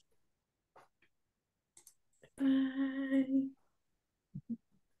 Bye.